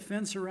not made a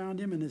fence around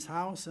him and his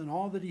house and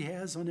all that he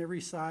has on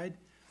every side?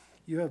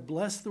 You have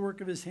blessed the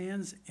work of his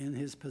hands, and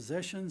his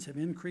possessions have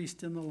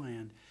increased in the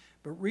land.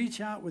 But reach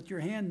out with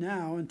your hand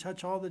now and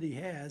touch all that he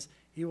has.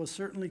 He will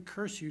certainly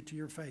curse you to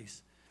your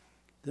face.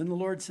 Then the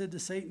Lord said to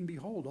Satan,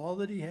 Behold, all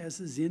that he has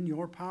is in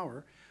your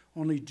power.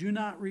 Only do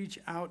not reach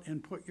out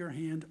and put your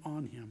hand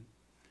on him.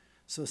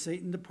 So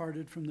Satan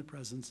departed from the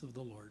presence of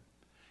the Lord.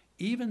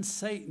 Even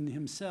Satan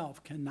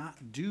himself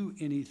cannot do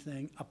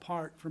anything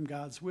apart from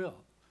God's will.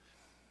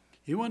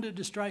 He wanted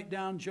to strike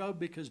down Job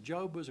because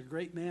Job was a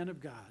great man of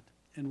God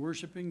and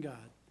worshiping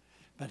God.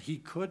 But he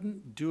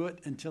couldn't do it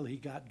until he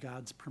got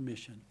God's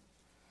permission.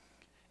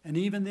 And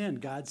even then,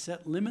 God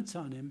set limits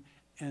on him,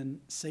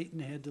 and Satan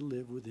had to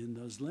live within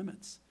those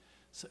limits.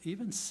 So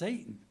even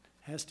Satan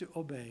has to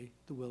obey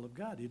the will of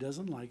God. He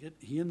doesn't like it.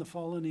 He and the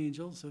fallen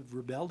angels have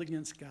rebelled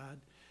against God,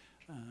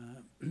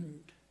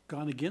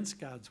 gone against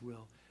God's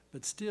will.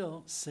 But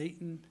still,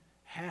 Satan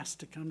has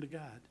to come to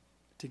God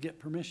to get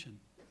permission.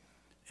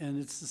 And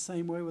it's the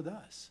same way with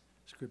us.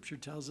 Scripture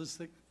tells us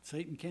that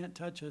Satan can't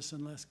touch us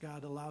unless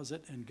God allows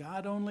it, and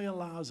God only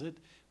allows it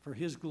for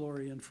his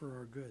glory and for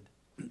our good.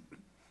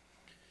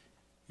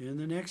 In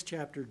the next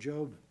chapter,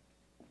 Job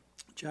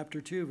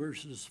chapter 2,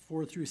 verses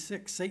 4 through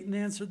 6, Satan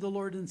answered the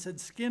Lord and said,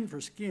 Skin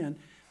for skin.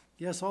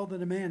 Yes, all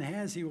that a man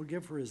has he will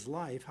give for his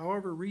life.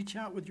 However, reach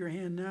out with your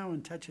hand now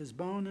and touch his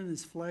bone and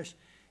his flesh.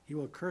 He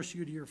will curse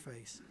you to your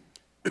face.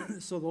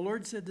 So the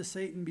Lord said to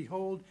Satan,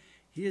 Behold,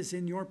 he is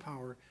in your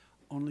power.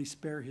 Only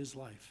spare his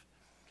life.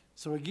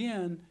 So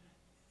again,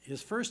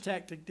 his first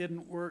tactic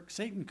didn't work.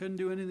 Satan couldn't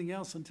do anything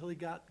else until he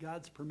got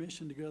God's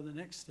permission to go to the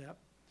next step.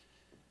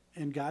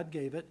 And God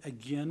gave it,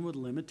 again, with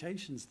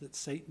limitations that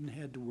Satan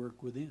had to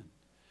work within.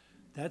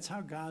 That's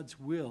how God's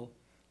will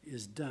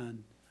is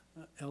done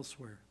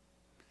elsewhere.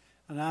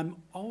 And I'm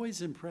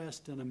always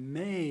impressed and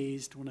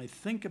amazed when I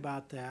think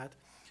about that.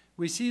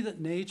 We see that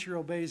nature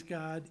obeys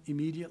God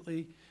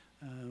immediately.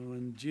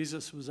 When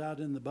Jesus was out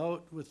in the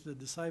boat with the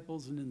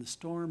disciples and in the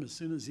storm, as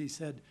soon as he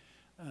said,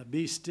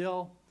 be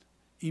still,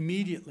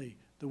 immediately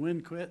the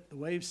wind quit, the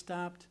waves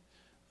stopped.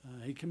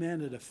 He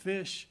commanded a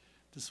fish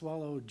to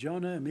swallow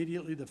Jonah.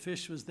 Immediately the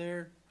fish was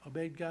there,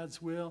 obeyed God's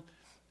will.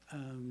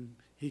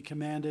 He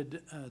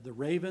commanded the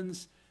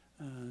ravens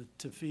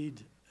to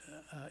feed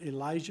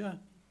Elijah.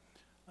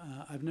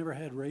 I've never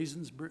had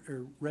ravens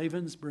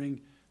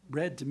bring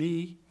bread to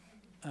me,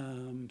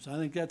 so I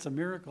think that's a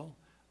miracle.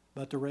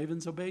 But the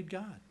ravens obeyed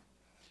God.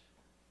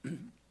 The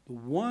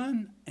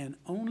one and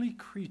only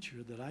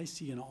creature that I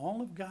see in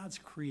all of God's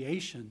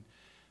creation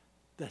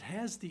that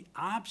has the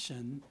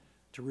option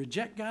to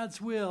reject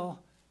God's will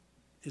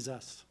is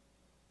us,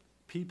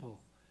 people.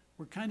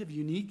 We're kind of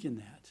unique in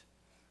that.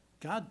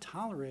 God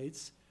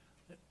tolerates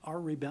our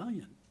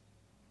rebellion,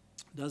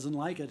 doesn't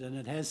like it, and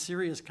it has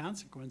serious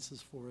consequences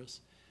for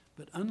us.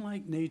 But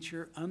unlike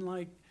nature,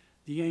 unlike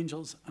the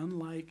angels,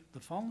 unlike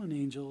the fallen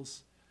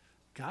angels,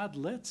 God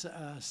lets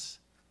us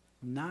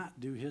not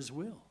do his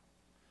will.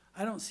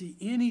 I don't see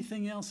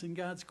anything else in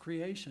God's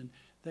creation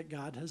that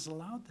God has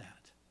allowed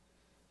that.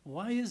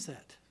 Why is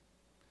that?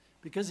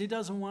 Because he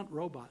doesn't want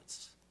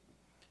robots.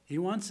 He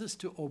wants us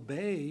to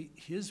obey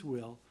his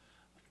will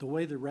the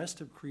way the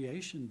rest of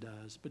creation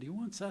does, but he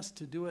wants us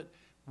to do it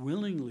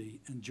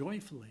willingly and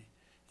joyfully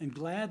and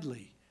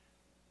gladly,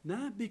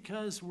 not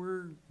because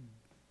we're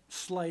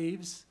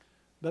slaves,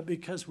 but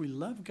because we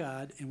love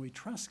God and we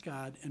trust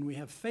God and we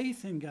have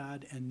faith in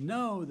God and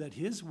know that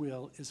his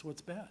will is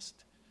what's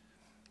best.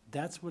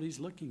 That's what he's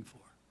looking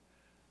for.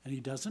 And he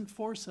doesn't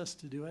force us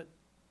to do it,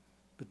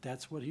 but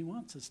that's what he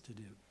wants us to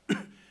do.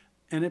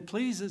 And it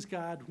pleases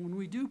God when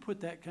we do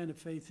put that kind of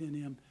faith in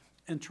him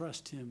and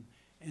trust him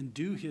and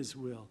do his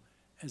will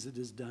as it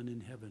is done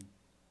in heaven.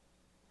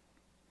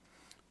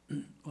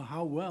 Well,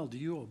 how well do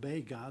you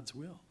obey God's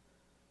will?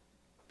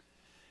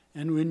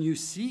 And when you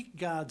seek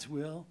God's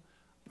will,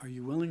 are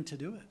you willing to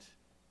do it?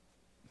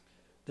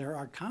 There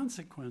are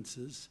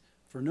consequences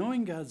for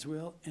knowing God's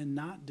will and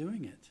not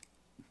doing it.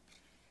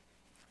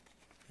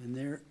 And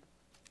there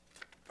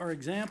are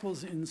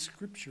examples in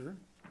Scripture.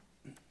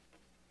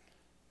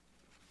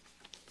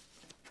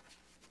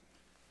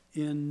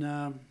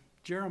 In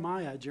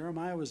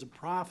Jeremiah was a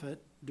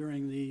prophet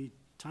during the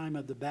time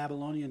of the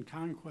Babylonian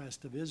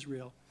conquest of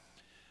Israel.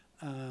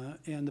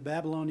 And the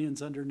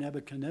Babylonians under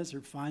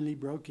Nebuchadnezzar finally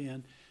broke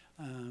in,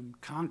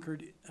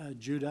 conquered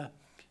Judah,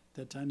 at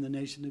that time the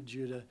nation of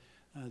Judah.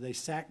 They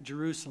sacked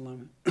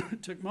Jerusalem,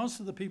 took most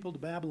of the people to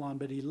Babylon,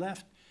 but he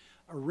left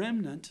a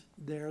remnant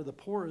there. The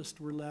poorest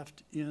were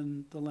left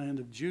in the land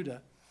of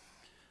Judah.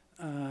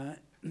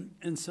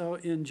 And so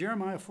in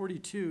Jeremiah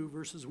 42,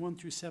 verses 1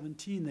 through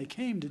 17, they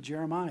came to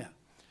Jeremiah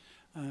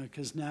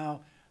because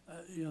now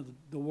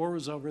the war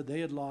was over. They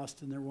had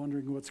lost, and they're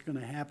wondering what's going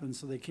to happen.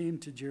 So they came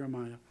to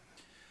Jeremiah.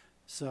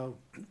 So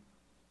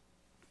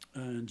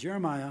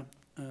Jeremiah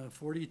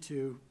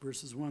 42,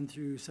 verses 1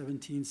 through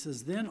 17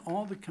 says, Then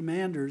all the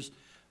commanders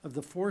of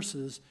the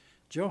forces,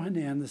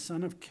 Johanan the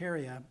son of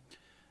Kareah,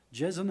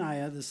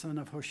 Jezaniah the son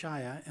of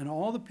Hoshea, and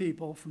all the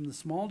people from the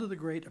small to the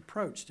great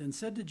approached and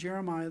said to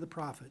Jeremiah the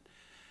prophet,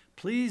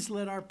 Please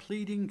let our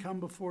pleading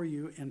come before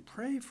you, and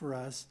pray for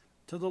us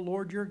to the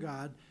Lord your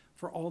God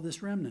for all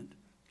this remnant,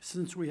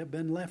 since we have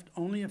been left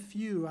only a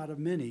few out of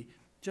many,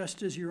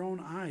 just as your own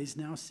eyes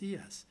now see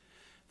us,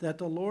 that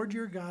the Lord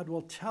your God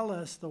will tell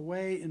us the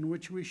way in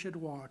which we should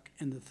walk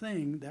and the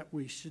thing that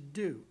we should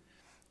do."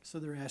 So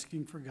they're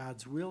asking for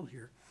God's will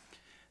here.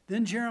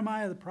 Then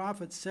Jeremiah the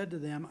prophet said to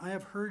them, "I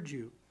have heard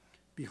you.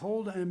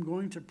 Behold, I am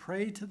going to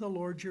pray to the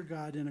Lord your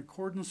God in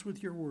accordance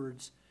with your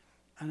words,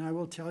 and I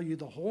will tell you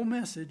the whole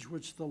message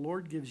which the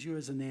Lord gives you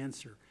as an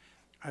answer.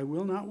 I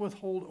will not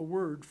withhold a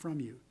word from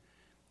you."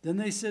 Then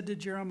they said to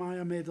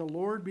Jeremiah, "May the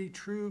Lord be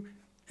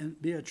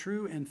a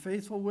true and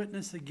faithful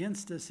witness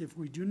against us if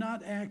we do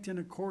not act in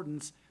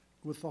accordance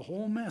with the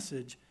whole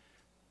message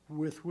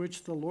with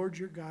which the Lord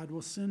your God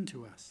will send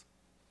to us.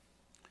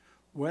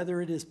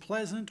 Whether it is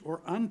pleasant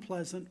or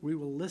unpleasant, we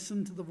will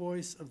listen to the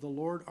voice of the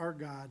Lord our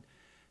God,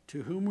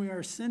 to whom we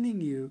are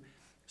sending you,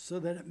 so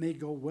that it may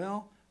go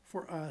well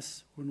for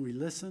us when we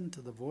listen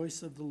to the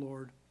voice of the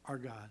Lord our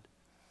God."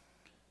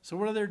 So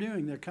what are they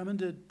doing? They're coming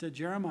to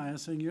Jeremiah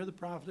saying, "You're the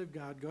prophet of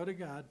God. Go to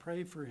God,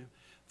 pray for him,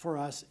 for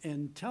us,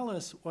 and tell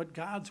us what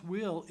God's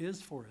will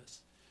is for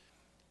us.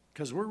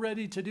 Because we're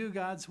ready to do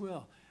God's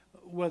will,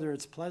 whether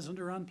it's pleasant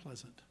or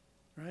unpleasant,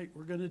 right?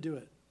 We're going to do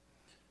it."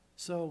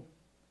 So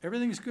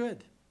everything's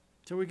good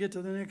till we get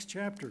to the next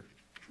chapter.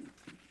 It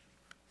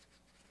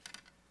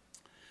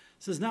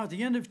says, "Now at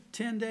the end of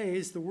 10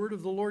 days, the word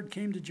of the Lord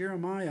came to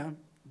Jeremiah.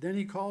 Then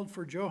he called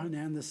for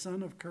Johanan, the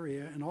son of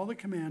Kareah, and all the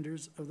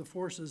commanders of the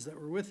forces that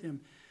were with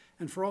him,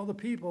 and for all the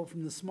people,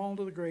 from the small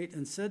to the great,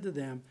 and said to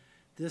them,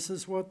 'This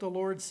is what the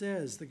Lord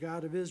says, the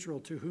God of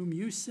Israel, to whom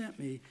you sent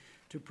me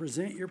to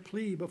present your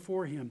plea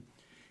before him.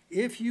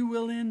 If you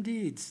will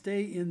indeed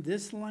stay in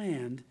this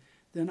land,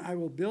 then I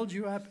will build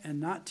you up and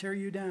not tear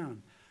you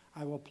down.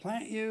 I will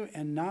plant you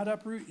and not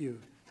uproot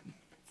you,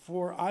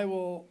 for I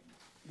will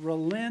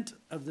relent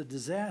of the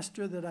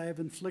disaster that I have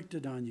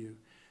inflicted on you.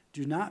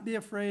 Do not be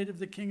afraid of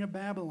the king of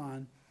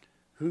Babylon,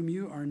 whom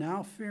you are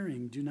now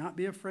fearing. Do not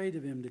be afraid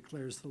of him,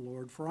 declares the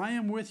Lord, for I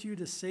am with you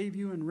to save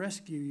you and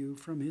rescue you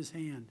from his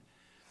hand.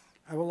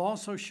 I will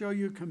also show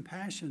you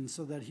compassion,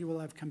 so that he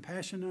will have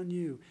compassion on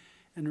you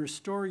and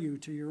restore you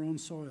to your own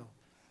soil.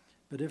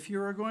 But if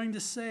you are going to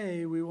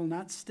say, 'We will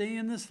not stay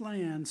in this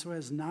land,' so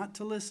as not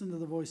to listen to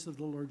the voice of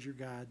the Lord your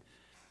God,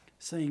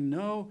 saying,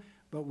 'No,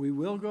 but we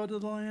will go to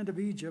the land of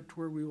Egypt,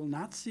 where we will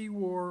not see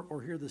war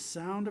or hear the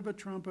sound of a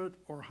trumpet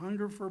or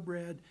hunger for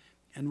bread,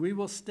 and we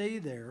will stay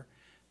there,'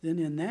 then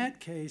in that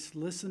case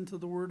listen to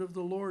the word of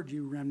the Lord,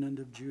 you remnant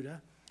of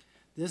Judah.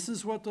 This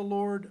is what the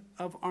Lord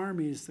of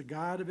armies, the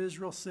God of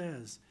Israel,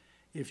 says.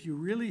 If you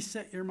really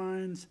set your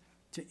minds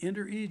to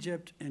enter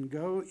Egypt and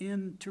go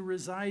in to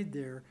reside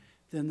there,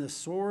 then the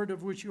sword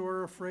of which you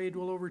are afraid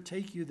will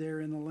overtake you there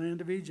in the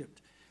land of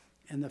Egypt.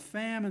 And the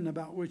famine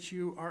about which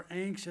you are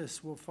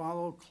anxious will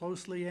follow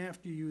closely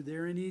after you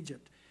there in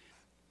Egypt,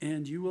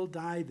 and you will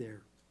die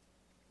there.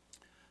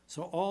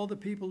 So all the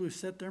people who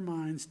set their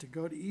minds to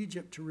go to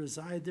Egypt to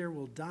reside there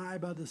will die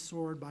by the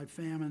sword, by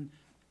famine,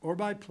 or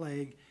by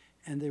plague,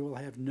 and they will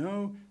have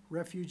no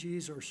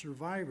refugees or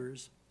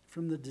survivors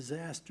from the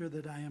disaster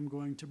that I am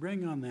going to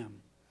bring on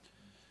them."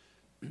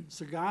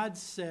 So God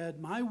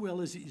said, "My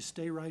will is that you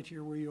stay right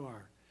here where you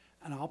are.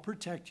 And I'll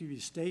protect you. You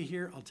stay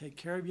here. I'll take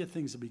care of you.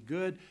 Things will be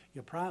good.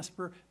 You'll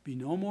prosper. Be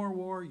no more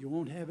war. You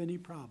won't have any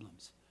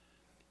problems.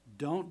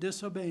 Don't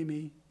disobey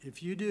me.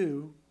 If you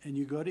do, and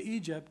you go to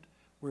Egypt,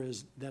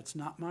 whereas that's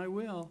not my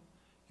will,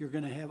 you're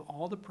going to have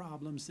all the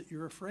problems that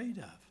you're afraid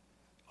of.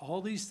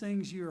 All these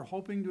things you're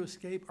hoping to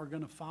escape are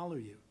going to follow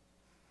you."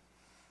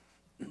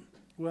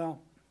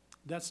 Well,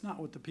 that's not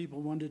what the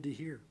people wanted to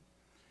hear.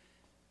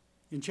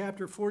 In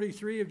chapter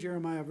 43 of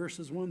Jeremiah,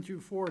 verses 1 through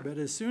 4, "But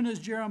as soon as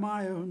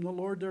Jeremiah, whom the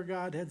Lord their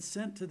God had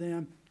sent to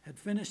them, had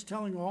finished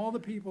telling all the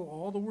people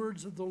all the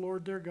words of the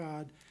Lord their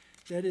God,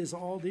 that is,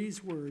 all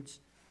these words,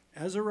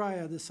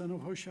 Azariah the son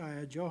of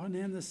Hoshea,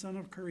 Johanan the son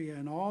of Kareah,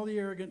 and all the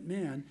arrogant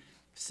men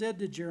said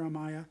to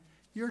Jeremiah,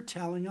 'You're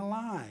telling a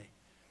lie.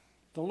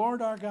 The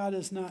Lord our God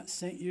has not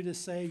sent you to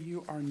say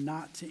you are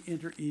not to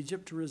enter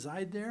Egypt to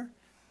reside there.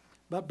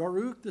 But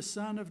Baruch the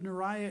son of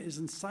Neriah is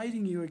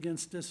inciting you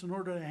against us in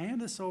order to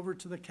hand us over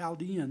to the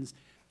Chaldeans,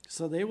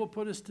 so they will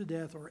put us to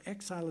death or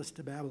exile us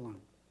to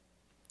Babylon.'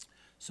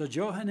 So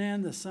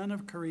Johanan the son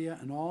of Kareah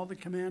and all the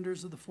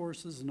commanders of the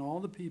forces and all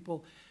the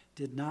people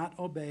did not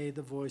obey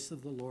the voice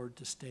of the Lord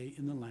to stay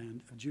in the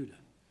land of Judah."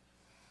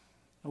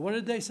 Now, what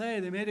did they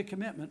say? They made a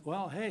commitment.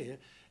 Well, hey,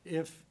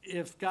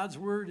 if God's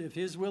word, if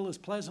his will is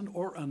pleasant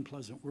or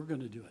unpleasant, we're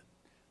going to do it.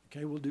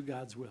 Okay, we'll do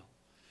God's will.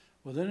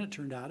 Well, then it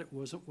turned out it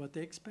wasn't what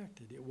they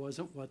expected. It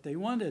wasn't what they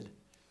wanted.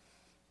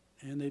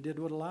 And they did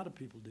what a lot of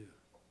people do.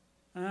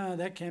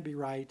 That can't be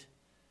right.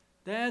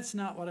 That's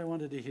not what I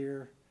wanted to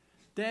hear.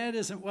 That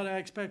isn't what I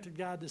expected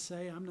God to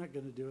say. I'm not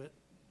going to do it.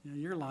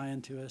 You're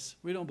lying to us.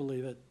 We don't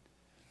believe it.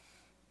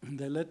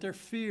 They let their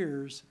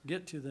fears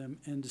get to them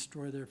and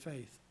destroy their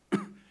faith.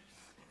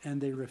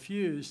 And they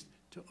refused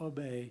to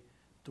obey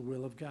the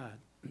will of God.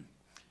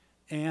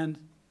 And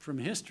from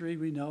history,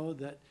 we know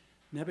that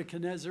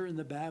Nebuchadnezzar and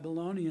the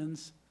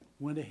Babylonians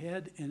went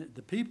ahead, and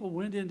the people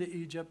went into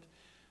Egypt.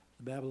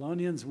 The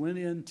Babylonians went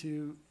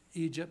into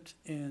Egypt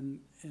and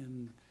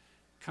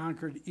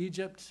conquered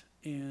Egypt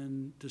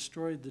and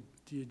destroyed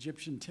the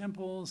Egyptian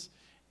temples,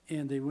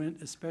 and they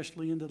went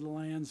especially into the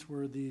lands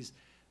where these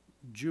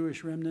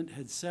Jewish remnant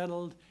had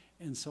settled,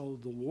 and so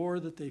the war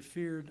that they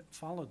feared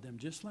followed them,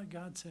 just like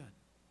God said.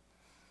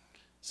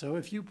 So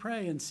if you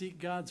pray and seek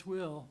God's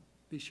will,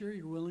 be sure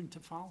you're willing to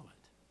follow it.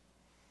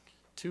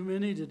 Too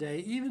many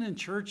today, even in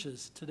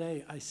churches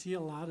today, I see a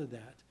lot of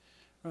that.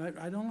 Right?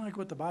 I don't like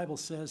what the Bible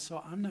says,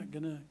 so I'm not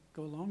going to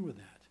go along with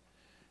that.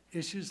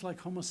 Issues like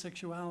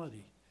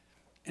homosexuality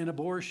and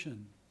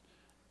abortion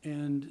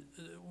and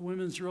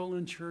women's role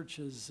in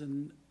churches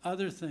and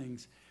other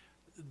things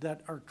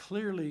that are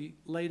clearly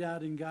laid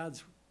out in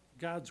God's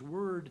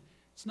word,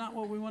 it's not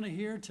what we want to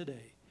hear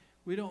today.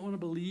 We don't want to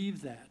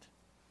believe that.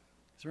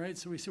 Right?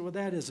 So we say, well,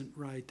 that isn't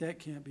right. That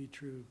can't be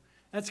true.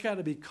 That's got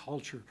to be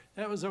culture.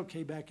 That was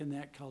okay back in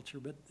that culture,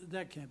 but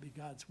that can't be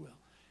God's will.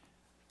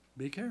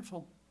 Be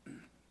careful.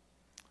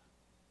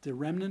 The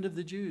remnant of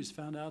the Jews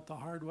found out the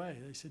hard way.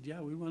 They said,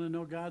 yeah, we want to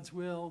know God's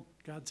will.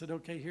 God said,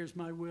 okay, here's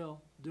my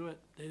will. Do it.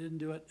 They didn't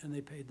do it, and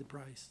they paid the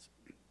price.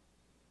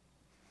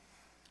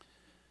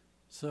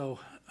 So,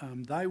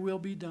 thy will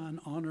be done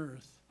on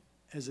earth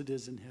as it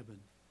is in heaven.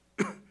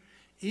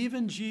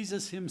 Even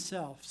Jesus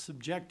himself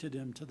subjected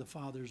him to the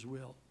Father's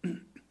will.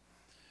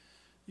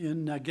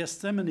 In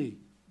Gethsemane,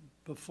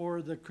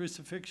 before the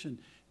crucifixion,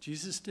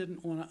 Jesus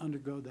didn't want to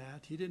undergo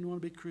that. He didn't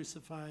want to be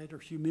crucified or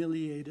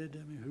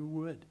humiliated. I mean, who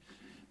would?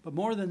 But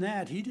more than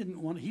that, he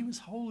was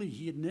holy.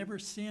 He had never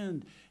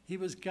sinned. He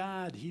was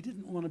God. He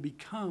didn't want to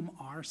become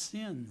our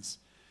sins.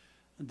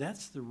 And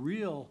that's the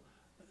real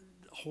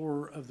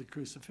horror of the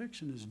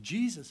crucifixion, is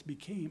Jesus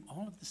became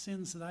all of the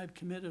sins that I've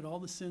committed, all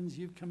the sins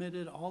you've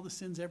committed, all the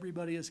sins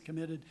everybody has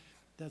committed.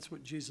 That's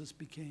what Jesus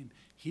became.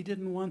 He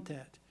didn't want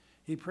that.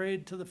 He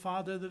prayed to the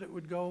Father that it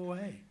would go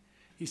away.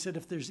 He said,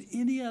 if there's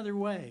any other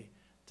way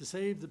to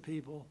save the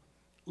people,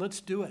 let's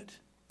do it.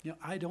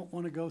 I don't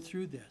want to go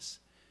through this.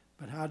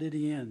 But how did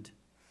he end?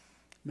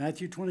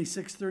 Matthew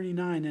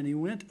 26:39, and he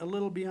went a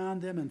little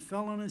beyond them and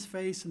fell on his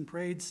face and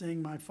prayed,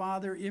 saying, my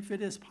Father, if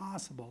it is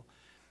possible,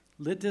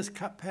 let this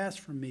cup pass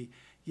from me,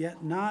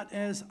 yet not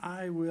as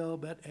I will,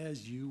 but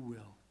as you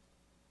will.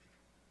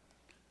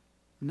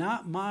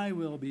 Not my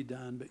will be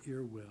done, but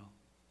your will.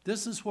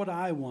 This is what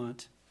I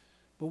want,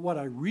 but what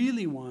I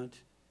really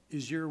want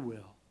is your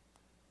will,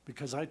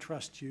 because I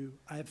trust you.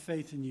 I have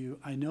faith in you.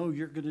 I know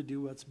you're going to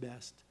do what's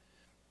best,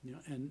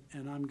 and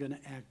I'm going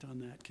to act on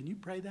that. Can you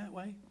pray that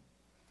way?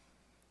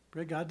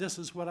 Pray, God, this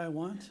is what I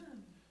want,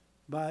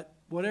 but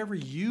whatever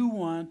you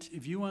want,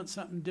 if you want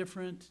something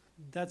different,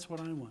 that's what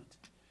I want.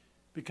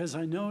 Because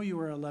I know you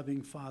are a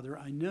loving Father.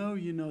 I know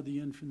you know the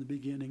end from the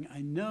beginning.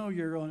 I know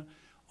you're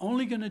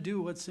only going to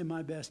do what's in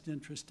my best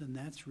interest, and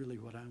that's really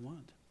what I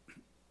want.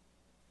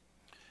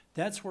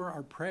 That's where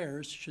our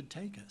prayers should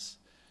take us,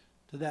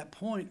 to that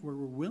point where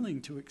we're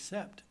willing to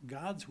accept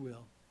God's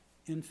will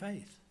in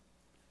faith.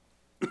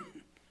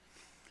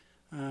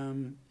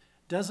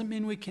 Doesn't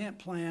mean we can't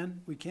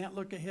plan. We can't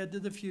look ahead to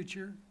the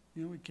future.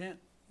 We can't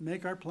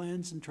make our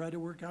plans and try to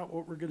work out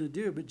what we're going to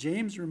do. But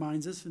James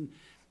reminds us in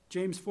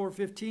James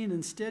 4:15,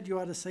 instead you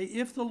ought to say,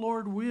 if the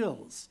Lord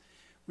wills,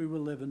 we will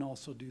live and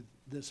also do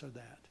this or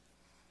that.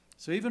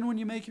 So even when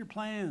you make your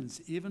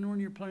plans, even when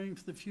you're planning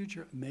for the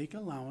future, make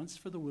allowance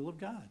for the will of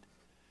God.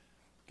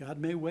 God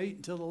may wait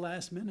until the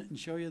last minute and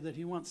show you that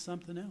he wants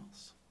something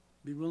else.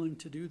 Be willing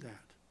to do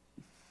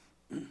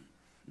that.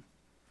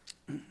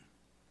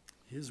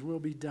 His will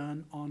be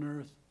done on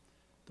earth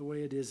the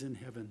way it is in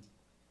heaven.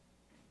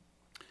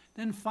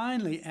 Then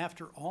finally,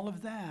 after all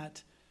of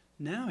that,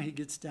 now he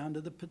gets down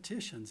to the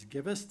petitions.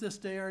 Give us this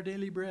day our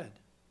daily bread.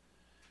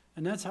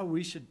 And that's how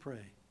we should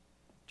pray.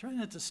 Try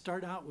not to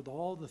start out with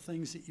all the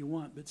things that you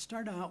want, but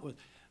start out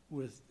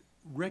with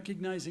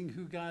recognizing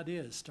who God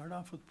is. Start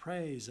off with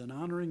praise and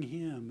honoring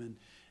him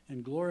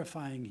and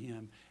glorifying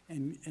him,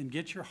 and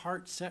get your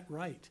heart set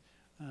right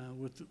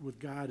with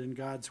God and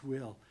God's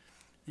will.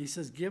 And he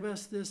says, give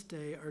us this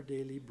day our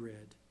daily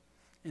bread,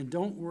 and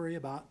don't worry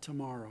about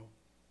tomorrow.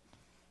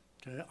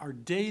 Okay, our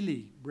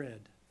daily bread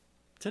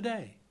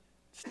today.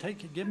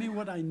 Just give me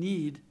what I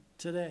need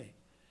today.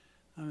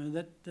 I mean,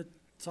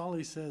 that's all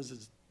he says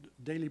is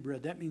daily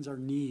bread. That means our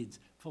needs.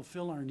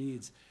 Fulfill our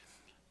needs.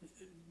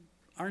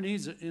 Our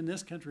needs in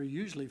this country are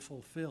usually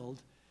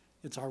fulfilled.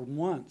 It's our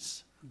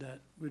wants that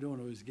we don't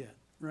always get,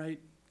 right?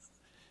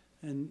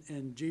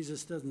 And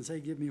Jesus doesn't say,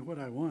 give me what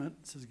I want.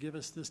 He says, give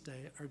us this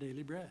day our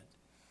daily bread.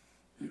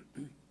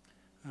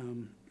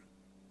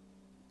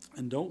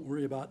 And don't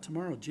worry about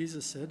tomorrow.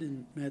 Jesus said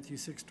in Matthew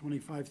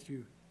 6:25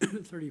 through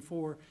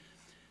 34,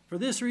 for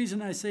this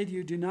reason I say to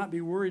you, do not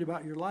be worried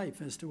about your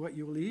life as to what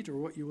you will eat or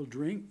what you will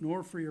drink,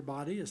 nor for your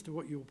body as to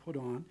what you will put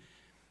on.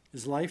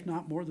 Is life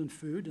not more than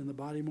food, and the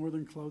body more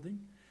than clothing?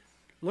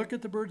 Look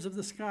at the birds of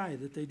the sky,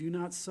 that they do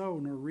not sow,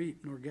 nor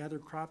reap, nor gather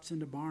crops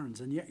into barns,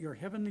 and yet your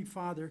heavenly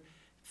Father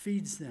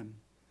feeds them.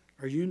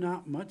 Are you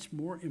not much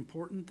more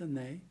important than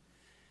they?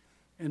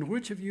 And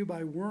which of you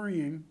by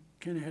worrying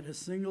can add a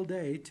single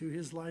day to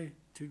his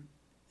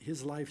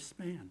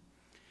lifespan?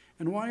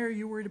 And why are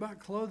you worried about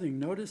clothing?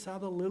 Notice how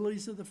the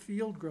lilies of the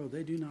field grow.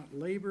 They do not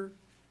labor,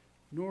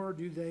 nor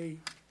do they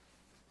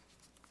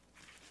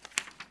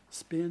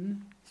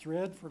spin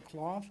thread for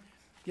cloth.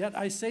 Yet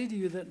I say to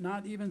you that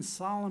not even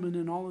Solomon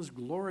in all his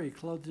glory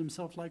clothed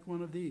himself like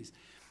one of these.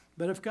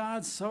 But if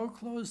God so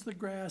clothes the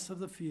grass of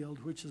the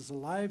field, which is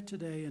alive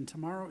today and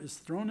tomorrow is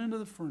thrown into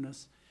the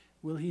furnace,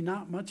 will he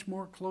not much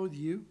more clothe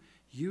you,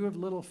 you of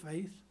little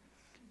faith?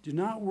 Do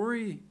not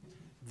worry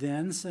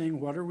then, saying,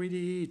 what are we to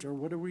eat, or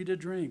what are we to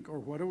drink, or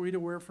what are we to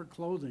wear for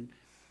clothing?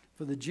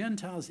 For the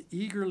Gentiles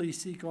eagerly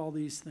seek all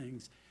these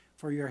things.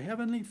 For your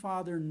heavenly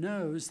Father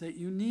knows that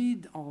you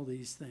need all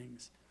these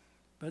things.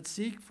 But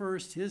seek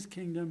first his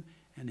kingdom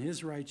and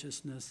his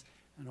righteousness,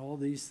 and all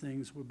these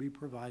things will be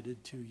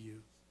provided to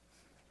you.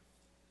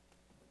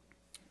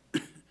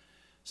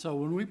 So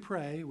when we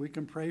pray, we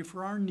can pray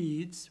for our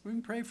needs, we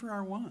can pray for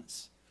our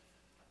wants.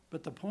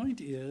 But the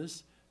point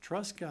is,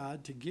 trust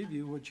God to give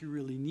you what you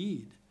really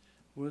need,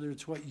 whether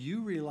it's what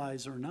you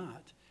realize or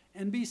not,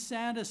 and be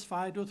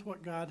satisfied with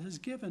what God has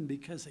given,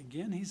 because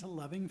again, he's a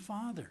loving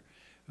Father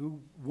who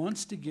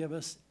wants to give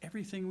us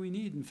everything we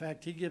need. In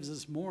fact, he gives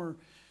us more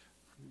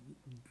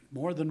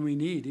than we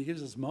need. He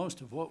gives us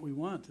most of what we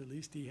want. At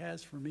least he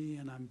has for me,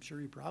 and I'm sure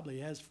he probably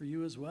has for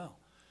you as well.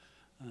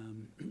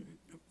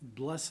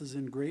 Blesses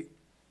in great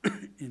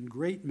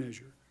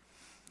measure.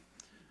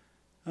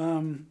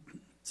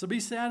 So be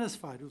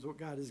satisfied with what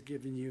God has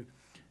given you.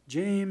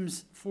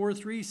 James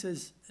 4:3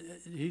 says,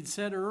 he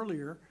said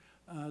earlier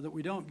that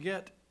we don't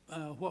get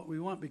what we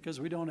want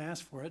because we don't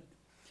ask for it.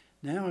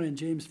 Now in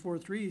James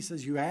 4:3 he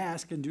says, you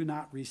ask and do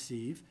not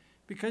receive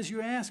because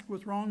you ask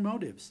with wrong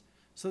motives,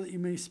 so that you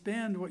may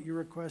spend what you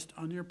request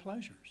on your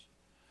pleasures.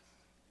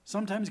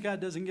 Sometimes God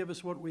doesn't give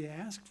us what we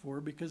ask for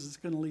because it's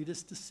going to lead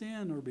us to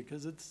sin, or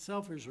because it's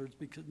selfish, or it's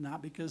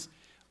not because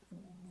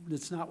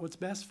it's not what's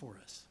best for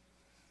us.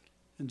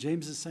 And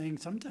James is saying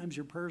sometimes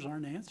your prayers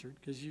aren't answered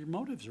because your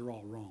motives are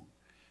all wrong,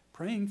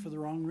 praying for the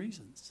wrong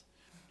reasons.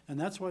 And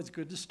that's why it's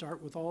good to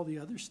start with all the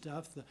other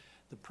stuff,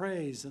 the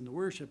praise and the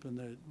worship and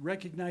the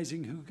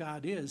recognizing who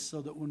God is,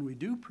 so that when we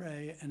do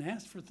pray and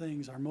ask for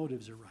things, our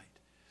motives are right.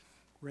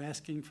 We're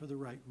asking for the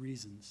right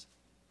reasons.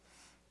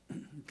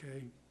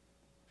 Okay.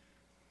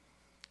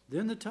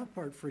 Then the tough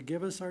part,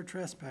 forgive us our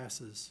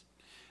trespasses.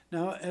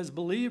 Now, as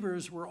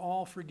believers, we're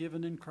all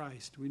forgiven in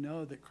Christ. We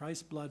know that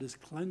Christ's blood has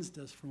cleansed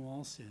us from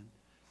all sin.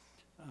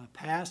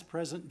 Past,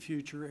 present, and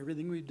future,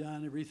 everything we've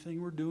done,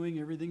 everything we're doing,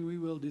 everything we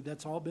will do,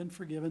 that's all been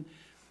forgiven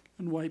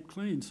and wiped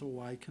clean. So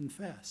why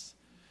confess?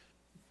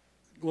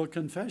 Well,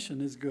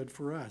 confession is good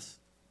for us.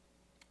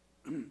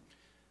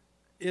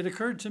 It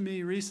occurred to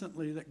me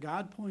recently that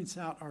God points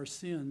out our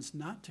sins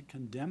not to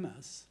condemn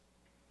us,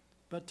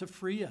 but to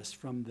free us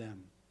from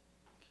them.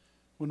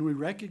 When we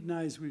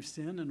recognize we've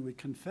sinned and we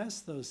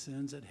confess those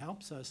sins, it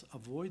helps us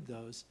avoid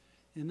those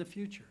in the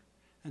future.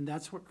 And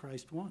that's what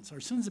Christ wants. Our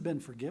sins have been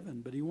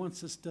forgiven, but he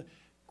wants us to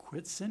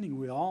quit sinning.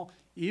 We all,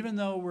 even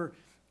though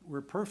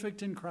we're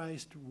perfect in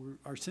Christ,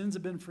 our sins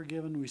have been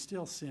forgiven, we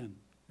still sin,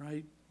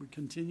 right? We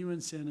continue in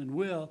sin and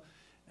will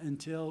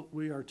until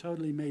we are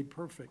totally made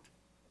perfect.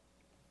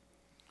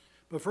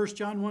 But 1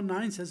 John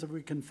 1:9 says, if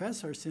we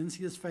confess our sins,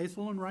 he is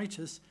faithful and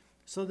righteous,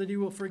 so that he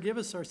will forgive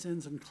us our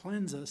sins and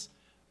cleanse us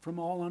from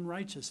all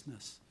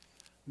unrighteousness.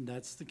 And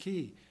that's the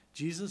key.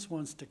 Jesus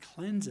wants to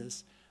cleanse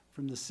us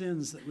from the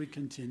sins that we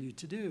continue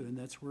to do, and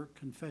that's where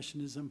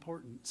confession is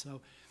important.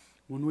 So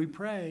when we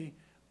pray,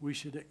 we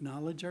should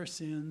acknowledge our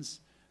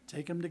sins,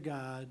 take them to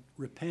God,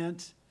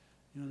 repent,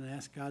 and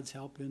ask God's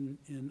help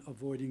in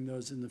avoiding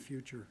those in the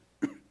future.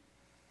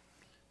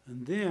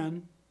 And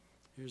then,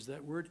 here's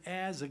that word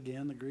as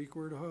again, the Greek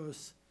word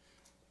hos,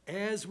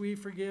 as we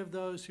forgive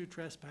those who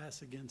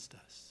trespass against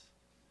us.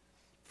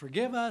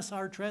 Forgive us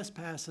our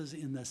trespasses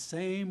in the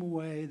same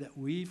way that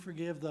we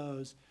forgive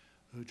those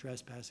who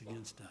trespass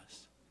against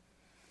us.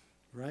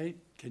 Right?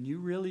 Can you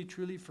really,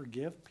 truly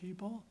forgive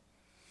people?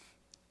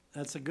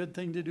 That's a good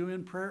thing to do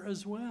in prayer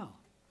as well,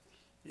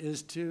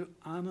 is to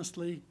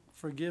honestly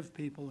forgive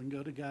people and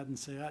go to God and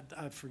say,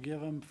 I forgive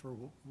them for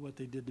what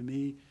they did to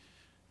me.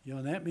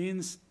 And that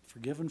means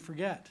forgive and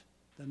forget.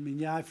 Doesn't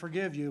mean, I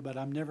forgive you, but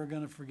I'm never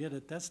going to forget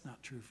it. That's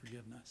not true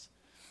forgiveness.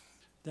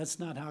 That's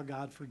not how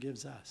God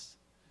forgives us.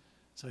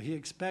 So he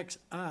expects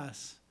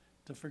us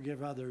to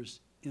forgive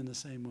others in the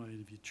same way.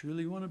 If you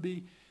truly want to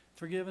be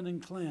forgiven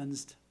and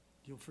cleansed,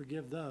 you'll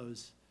forgive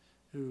those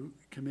who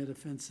commit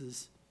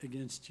offenses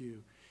against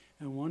you.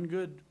 And one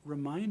good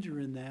reminder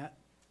in that,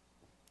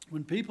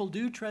 when people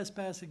do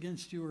trespass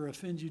against you or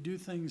offend you, do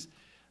things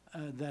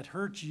that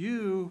hurt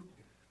you,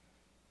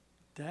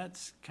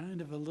 that's kind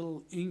of a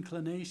little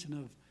inclination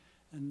of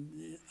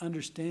an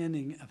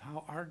understanding of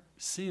how our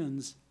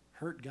sins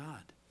hurt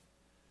God.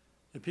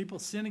 If people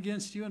sin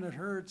against you and it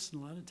hurts,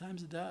 and a lot of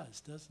times it does,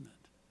 doesn't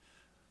it?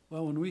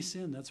 Well, when we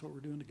sin, that's what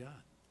we're doing to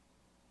God.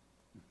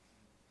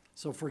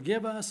 So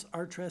forgive us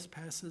our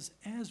trespasses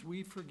as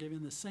we forgive,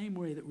 in the same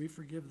way that we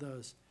forgive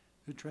those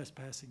who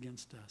trespass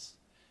against us.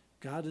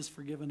 God has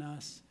forgiven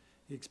us.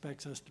 He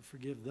expects us to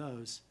forgive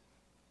those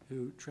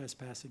who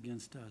trespass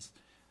against us.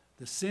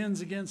 The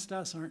sins against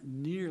us aren't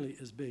nearly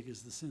as big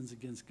as the sins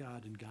against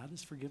God, and God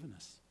has forgiven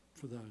us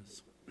for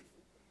those.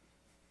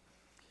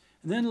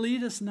 And then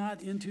lead us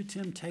not into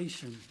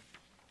temptation.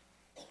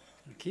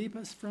 And keep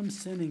us from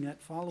sinning.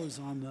 That follows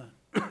on the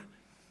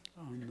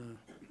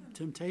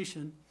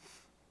temptation.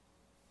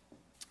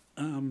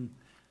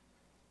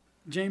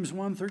 James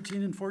 1:13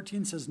 and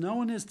 14 says, no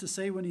one is to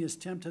say when he is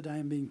tempted, I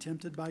am being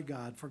tempted by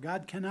God. For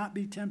God cannot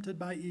be tempted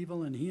by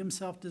evil, and he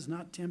himself does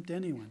not tempt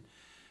anyone.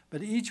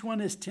 But each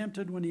one is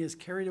tempted when he is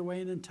carried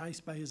away and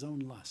enticed by his own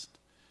lust.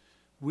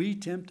 We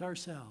tempt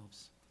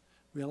ourselves.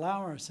 We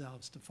allow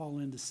ourselves to fall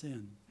into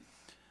sin.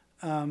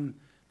 1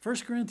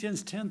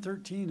 Corinthians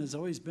 10:13 has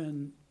always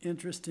been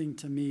interesting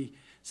to me. It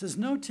says,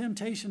 no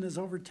temptation has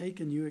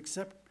overtaken you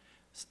except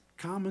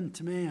common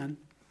to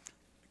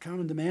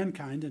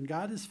mankind, and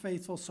God is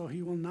faithful, so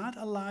he will not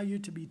allow you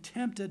to be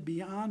tempted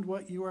beyond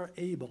what you are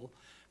able,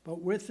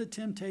 but with the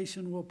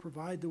temptation will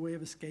provide the way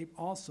of escape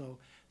also,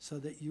 so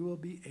that you will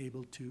be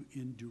able to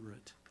endure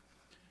it.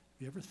 Have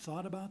you ever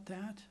thought about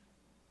that?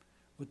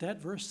 What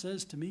that verse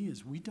says to me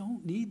is we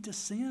don't need to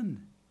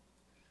sin.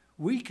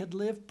 We could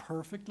live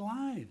perfect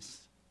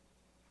lives.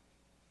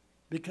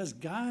 Because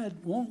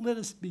God won't let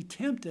us be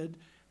tempted.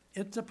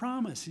 It's a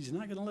promise. He's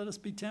not going to let us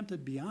be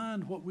tempted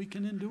beyond what we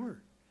can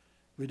endure.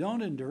 We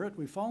don't endure it.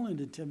 We fall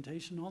into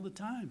temptation all the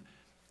time.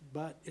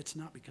 But it's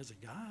not because of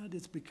God.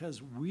 It's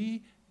because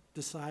we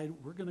decide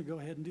we're going to go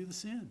ahead and do the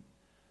sin.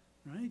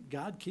 Right?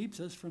 God keeps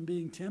us from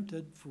being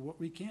tempted for what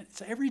we can't.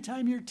 So every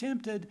time you're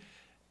tempted,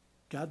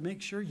 God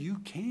makes sure you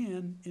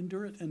can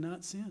endure it and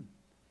not sin.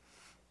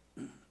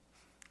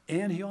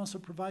 And he also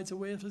provides a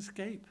way of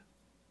escape.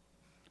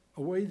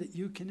 A way that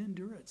you can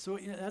endure it. So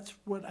that's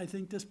what I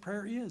think this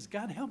prayer is.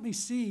 God, help me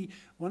see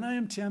when I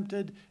am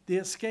tempted the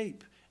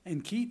escape,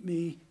 and keep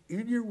me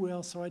in your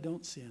will so I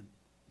don't sin.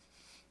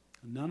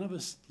 None of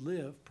us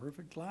live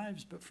perfect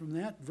lives, but from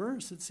that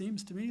verse, it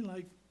seems to me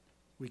like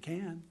we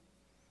can.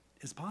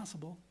 It's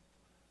possible.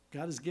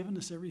 God has given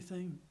us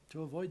everything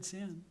to avoid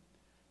sin.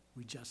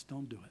 We just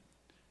don't do it.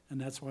 And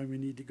that's why we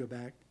need to go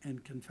back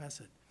and confess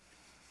it.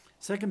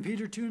 2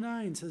 Peter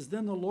 2:9 says,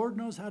 then the Lord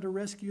knows how to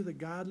rescue the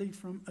godly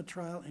from a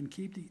trial and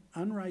keep the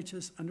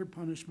unrighteous under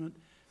punishment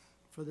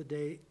for the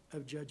day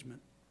of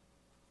judgment.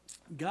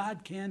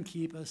 God can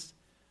keep us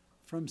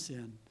from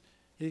sin.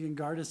 He can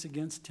guard us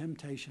against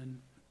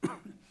temptation.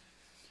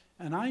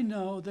 And I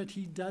know that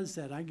he does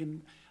that. I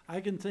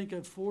can think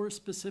of 4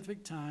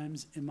 specific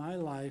times in my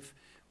life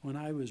when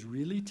I was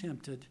really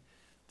tempted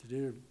to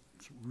do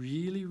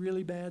really,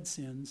 really bad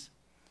sins.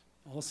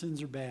 All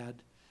sins are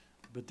bad.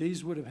 But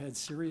these would have had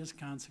serious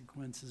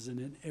consequences. And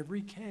in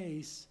every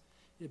case,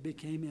 it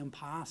became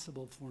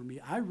impossible for me.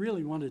 I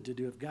really wanted to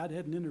do it. If God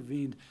hadn't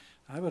intervened,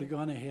 I would have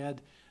gone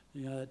ahead.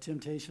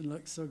 Temptation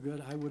looked so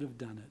good, I would have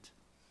done it.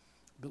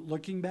 But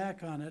looking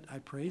back on it, I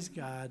praise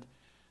God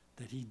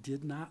that he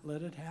did not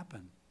let it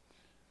happen.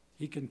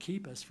 He can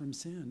keep us from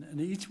sin.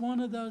 And each one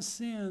of those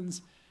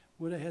sins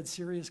would have had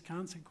serious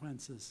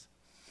consequences.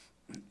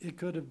 It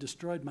could have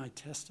destroyed my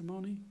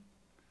testimony.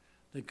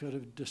 They could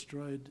have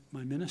destroyed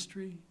my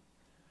ministry.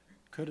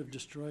 Could have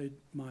destroyed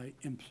my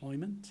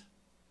employment,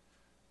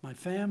 my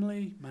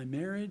family, my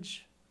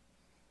marriage.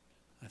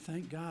 I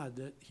thank God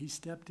that he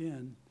stepped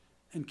in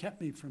and kept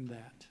me from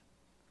that.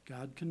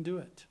 God can do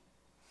it.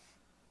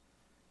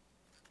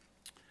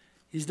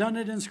 He's done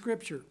it in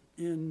Scripture.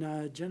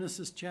 In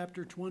Genesis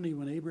chapter 20,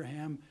 when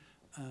Abraham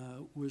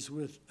was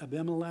with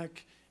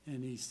Abimelech,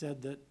 and he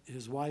said that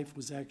his wife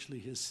was actually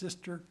his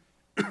sister,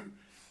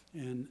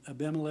 and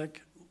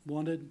Abimelech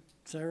wanted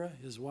Sarah,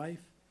 his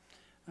wife.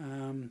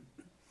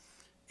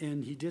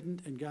 And he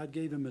didn't, and God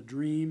gave him a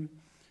dream,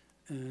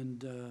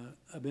 and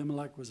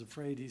Abimelech was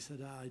afraid. He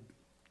said,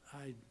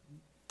 I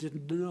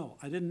didn't know.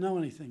 I didn't know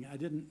anything. I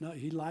didn't know.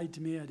 He lied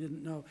to me. I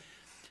didn't know.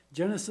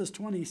 Genesis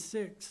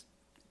 26,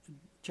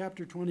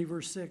 chapter 20,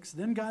 verse 6.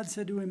 Then God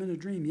said to him in a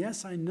dream,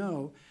 yes, I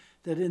know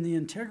that in the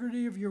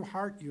integrity of your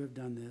heart you have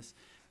done this,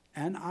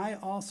 and I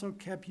also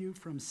kept you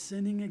from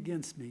sinning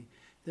against me.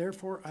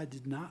 Therefore, I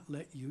did not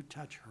let you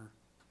touch her.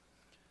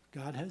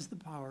 God has the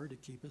power to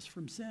keep us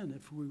from sin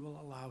if we will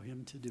allow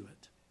him to do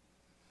it.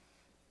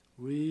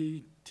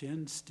 We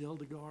tend still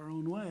to go our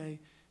own way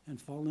and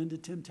fall into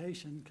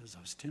temptation because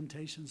those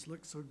temptations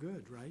look so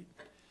good, right?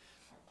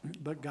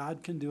 But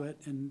God can do it,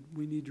 and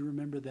we need to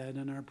remember that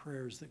in our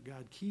prayers, that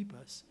God keep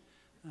us,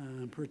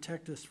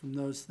 protect us from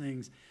those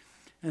things.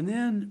 And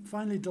then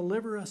finally,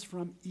 deliver us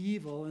from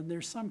evil. And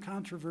there's some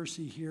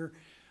controversy here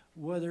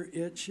whether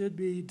it should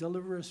be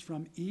deliver us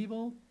from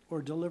evil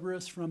or deliver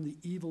us from the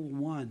evil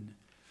one.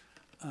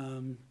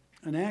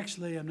 And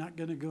actually, I'm not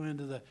going to go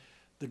into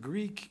the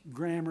Greek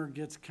grammar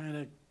gets kind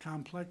of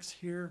complex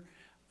here.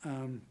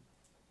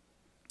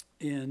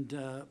 And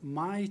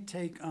my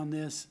take on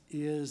this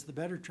is the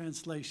better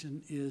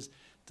translation is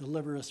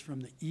deliver us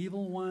from the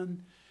evil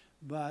one.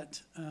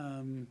 But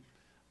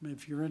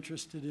if you're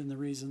interested in the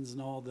reasons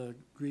and all the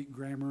Greek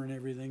grammar and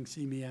everything,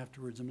 see me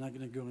afterwards. I'm not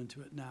going to go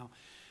into it now.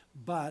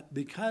 But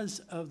because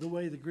of the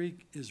way the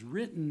Greek is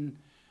written,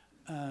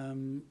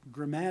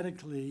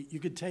 grammatically, you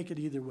could take it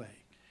either way.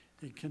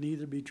 It can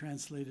either be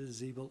translated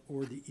as evil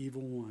or the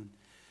evil one.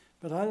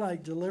 But I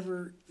like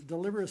deliver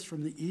us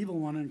from the evil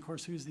one. And of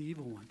course, who's the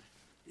evil one?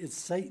 It's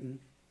Satan.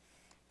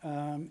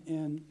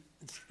 And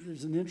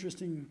there's an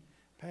interesting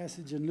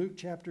passage in Luke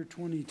chapter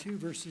 22,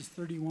 verses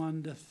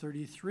 31 to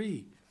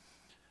 33.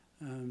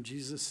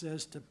 Jesus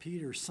says to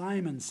Peter,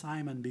 "Simon,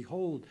 Simon,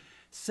 behold,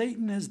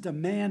 Satan has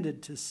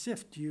demanded to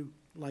sift you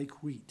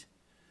like wheat.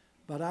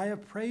 But I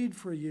have prayed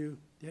for you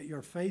that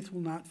your faith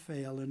will not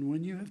fail, and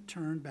when you have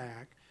turned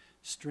back,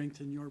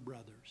 strengthen your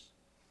brothers."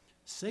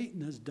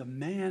 Satan has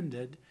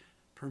demanded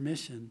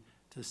permission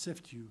to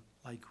sift you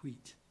like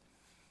wheat.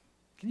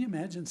 Can you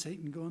imagine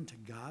Satan going to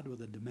God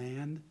with a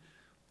demand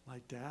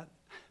like that?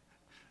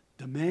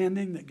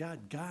 Demanding that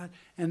God,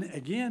 and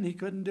again, he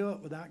couldn't do it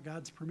without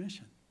God's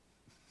permission.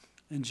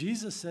 And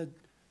Jesus said,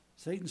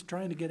 Satan's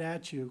trying to get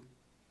at you,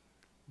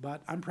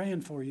 but I'm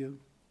praying for you.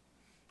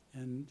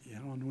 And,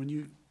 and when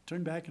you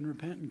turn back and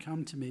repent and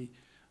come to me,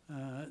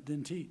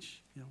 then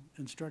teach,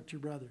 instruct your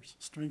brothers,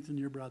 strengthen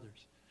your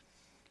brothers.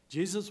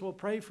 Jesus will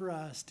pray for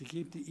us to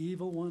keep the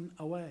evil one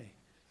away.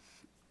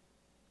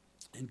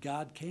 And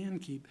God can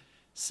keep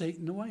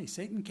Satan away.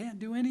 Satan can't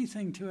do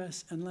anything to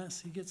us unless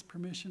he gets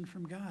permission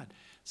from God.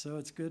 So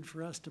it's good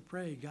for us to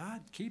pray,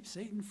 God, keep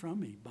Satan from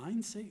me.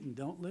 Bind Satan.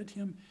 Don't let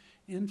him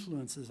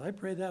influence us. I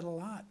pray that a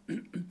lot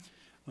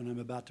when I'm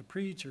about to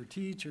preach or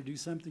teach or do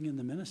something in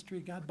the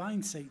ministry. God,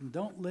 bind Satan.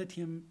 Don't let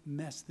him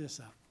mess this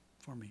up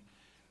for me.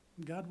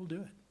 God will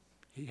do it.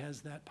 He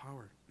has that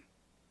power.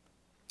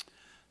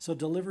 So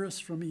deliver us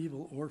from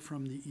evil or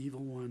from the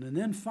evil one. And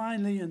then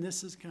finally, and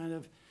this is kind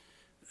of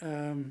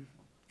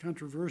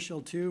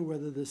controversial too,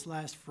 whether this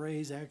last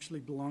phrase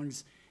actually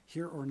belongs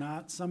here or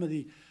not. Some of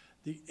the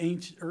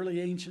early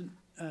ancient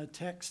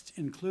texts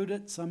include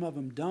it. Some of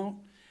them don't.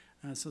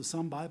 So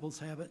some Bibles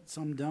have it,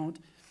 some don't.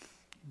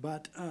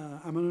 But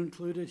I'm going to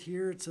include it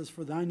here. It says,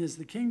 "For thine is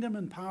the kingdom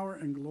and power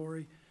and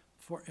glory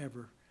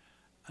forever."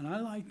 And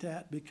I like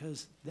that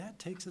because that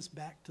takes us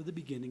back to the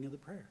beginning of the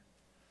prayer.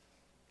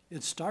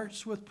 It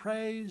starts with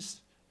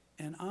praise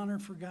and honor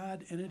for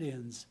God, and it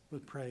ends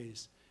with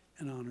praise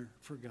and honor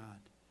for God.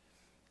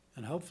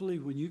 And hopefully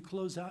when you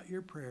close out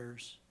your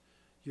prayers,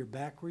 you're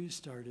back where you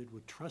started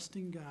with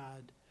trusting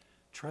God,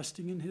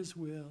 trusting in his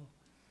will,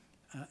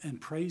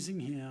 and praising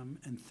him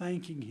and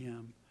thanking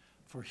him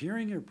for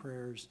hearing your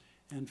prayers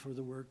and for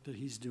the work that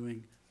he's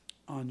doing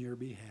on your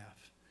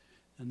behalf.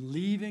 And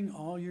leaving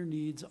all your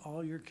needs,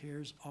 all your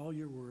cares, all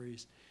your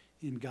worries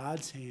in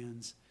God's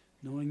hands,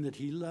 knowing that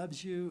he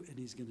loves you and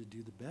he's going to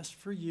do the best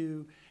for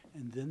you.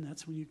 And then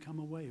that's when you come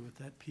away with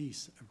that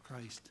peace of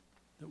Christ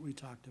that we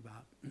talked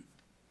about.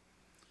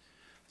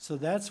 So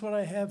that's what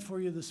I have for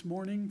you this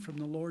morning from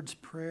the Lord's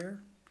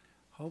Prayer.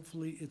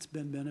 Hopefully it's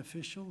been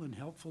beneficial and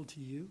helpful to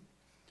you.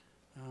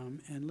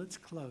 And let's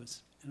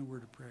close in a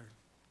word of prayer.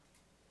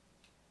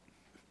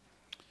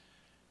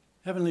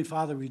 Heavenly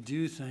Father, we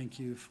do thank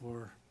you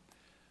for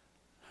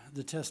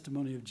the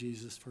testimony of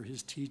Jesus, for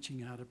his teaching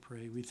how to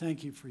pray. We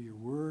thank you for your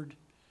word.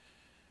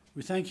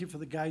 We thank you for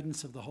the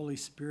guidance of the Holy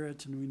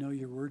Spirit, and we know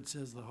your word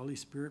says the Holy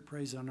Spirit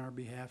prays on our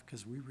behalf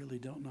because we really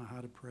don't know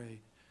how to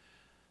pray.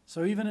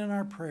 So even in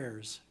our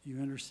prayers, you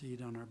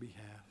intercede on our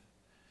behalf.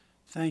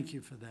 Thank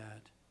you for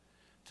that.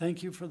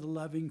 Thank you for the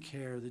loving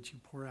care that you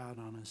pour out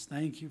on us.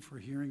 Thank you for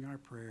hearing our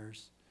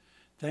prayers.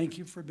 Thank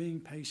you for being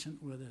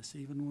patient with us,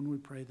 even when we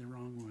pray the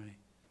wrong way.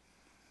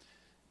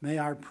 May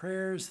our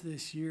prayers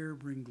this year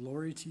bring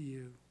glory to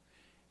you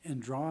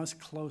and draw us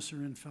closer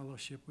in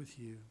fellowship with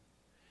you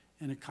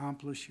and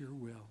accomplish your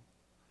will.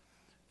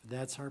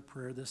 That's our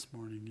prayer this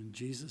morning. In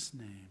Jesus'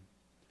 name,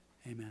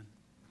 amen.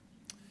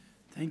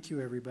 Thank you,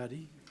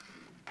 everybody.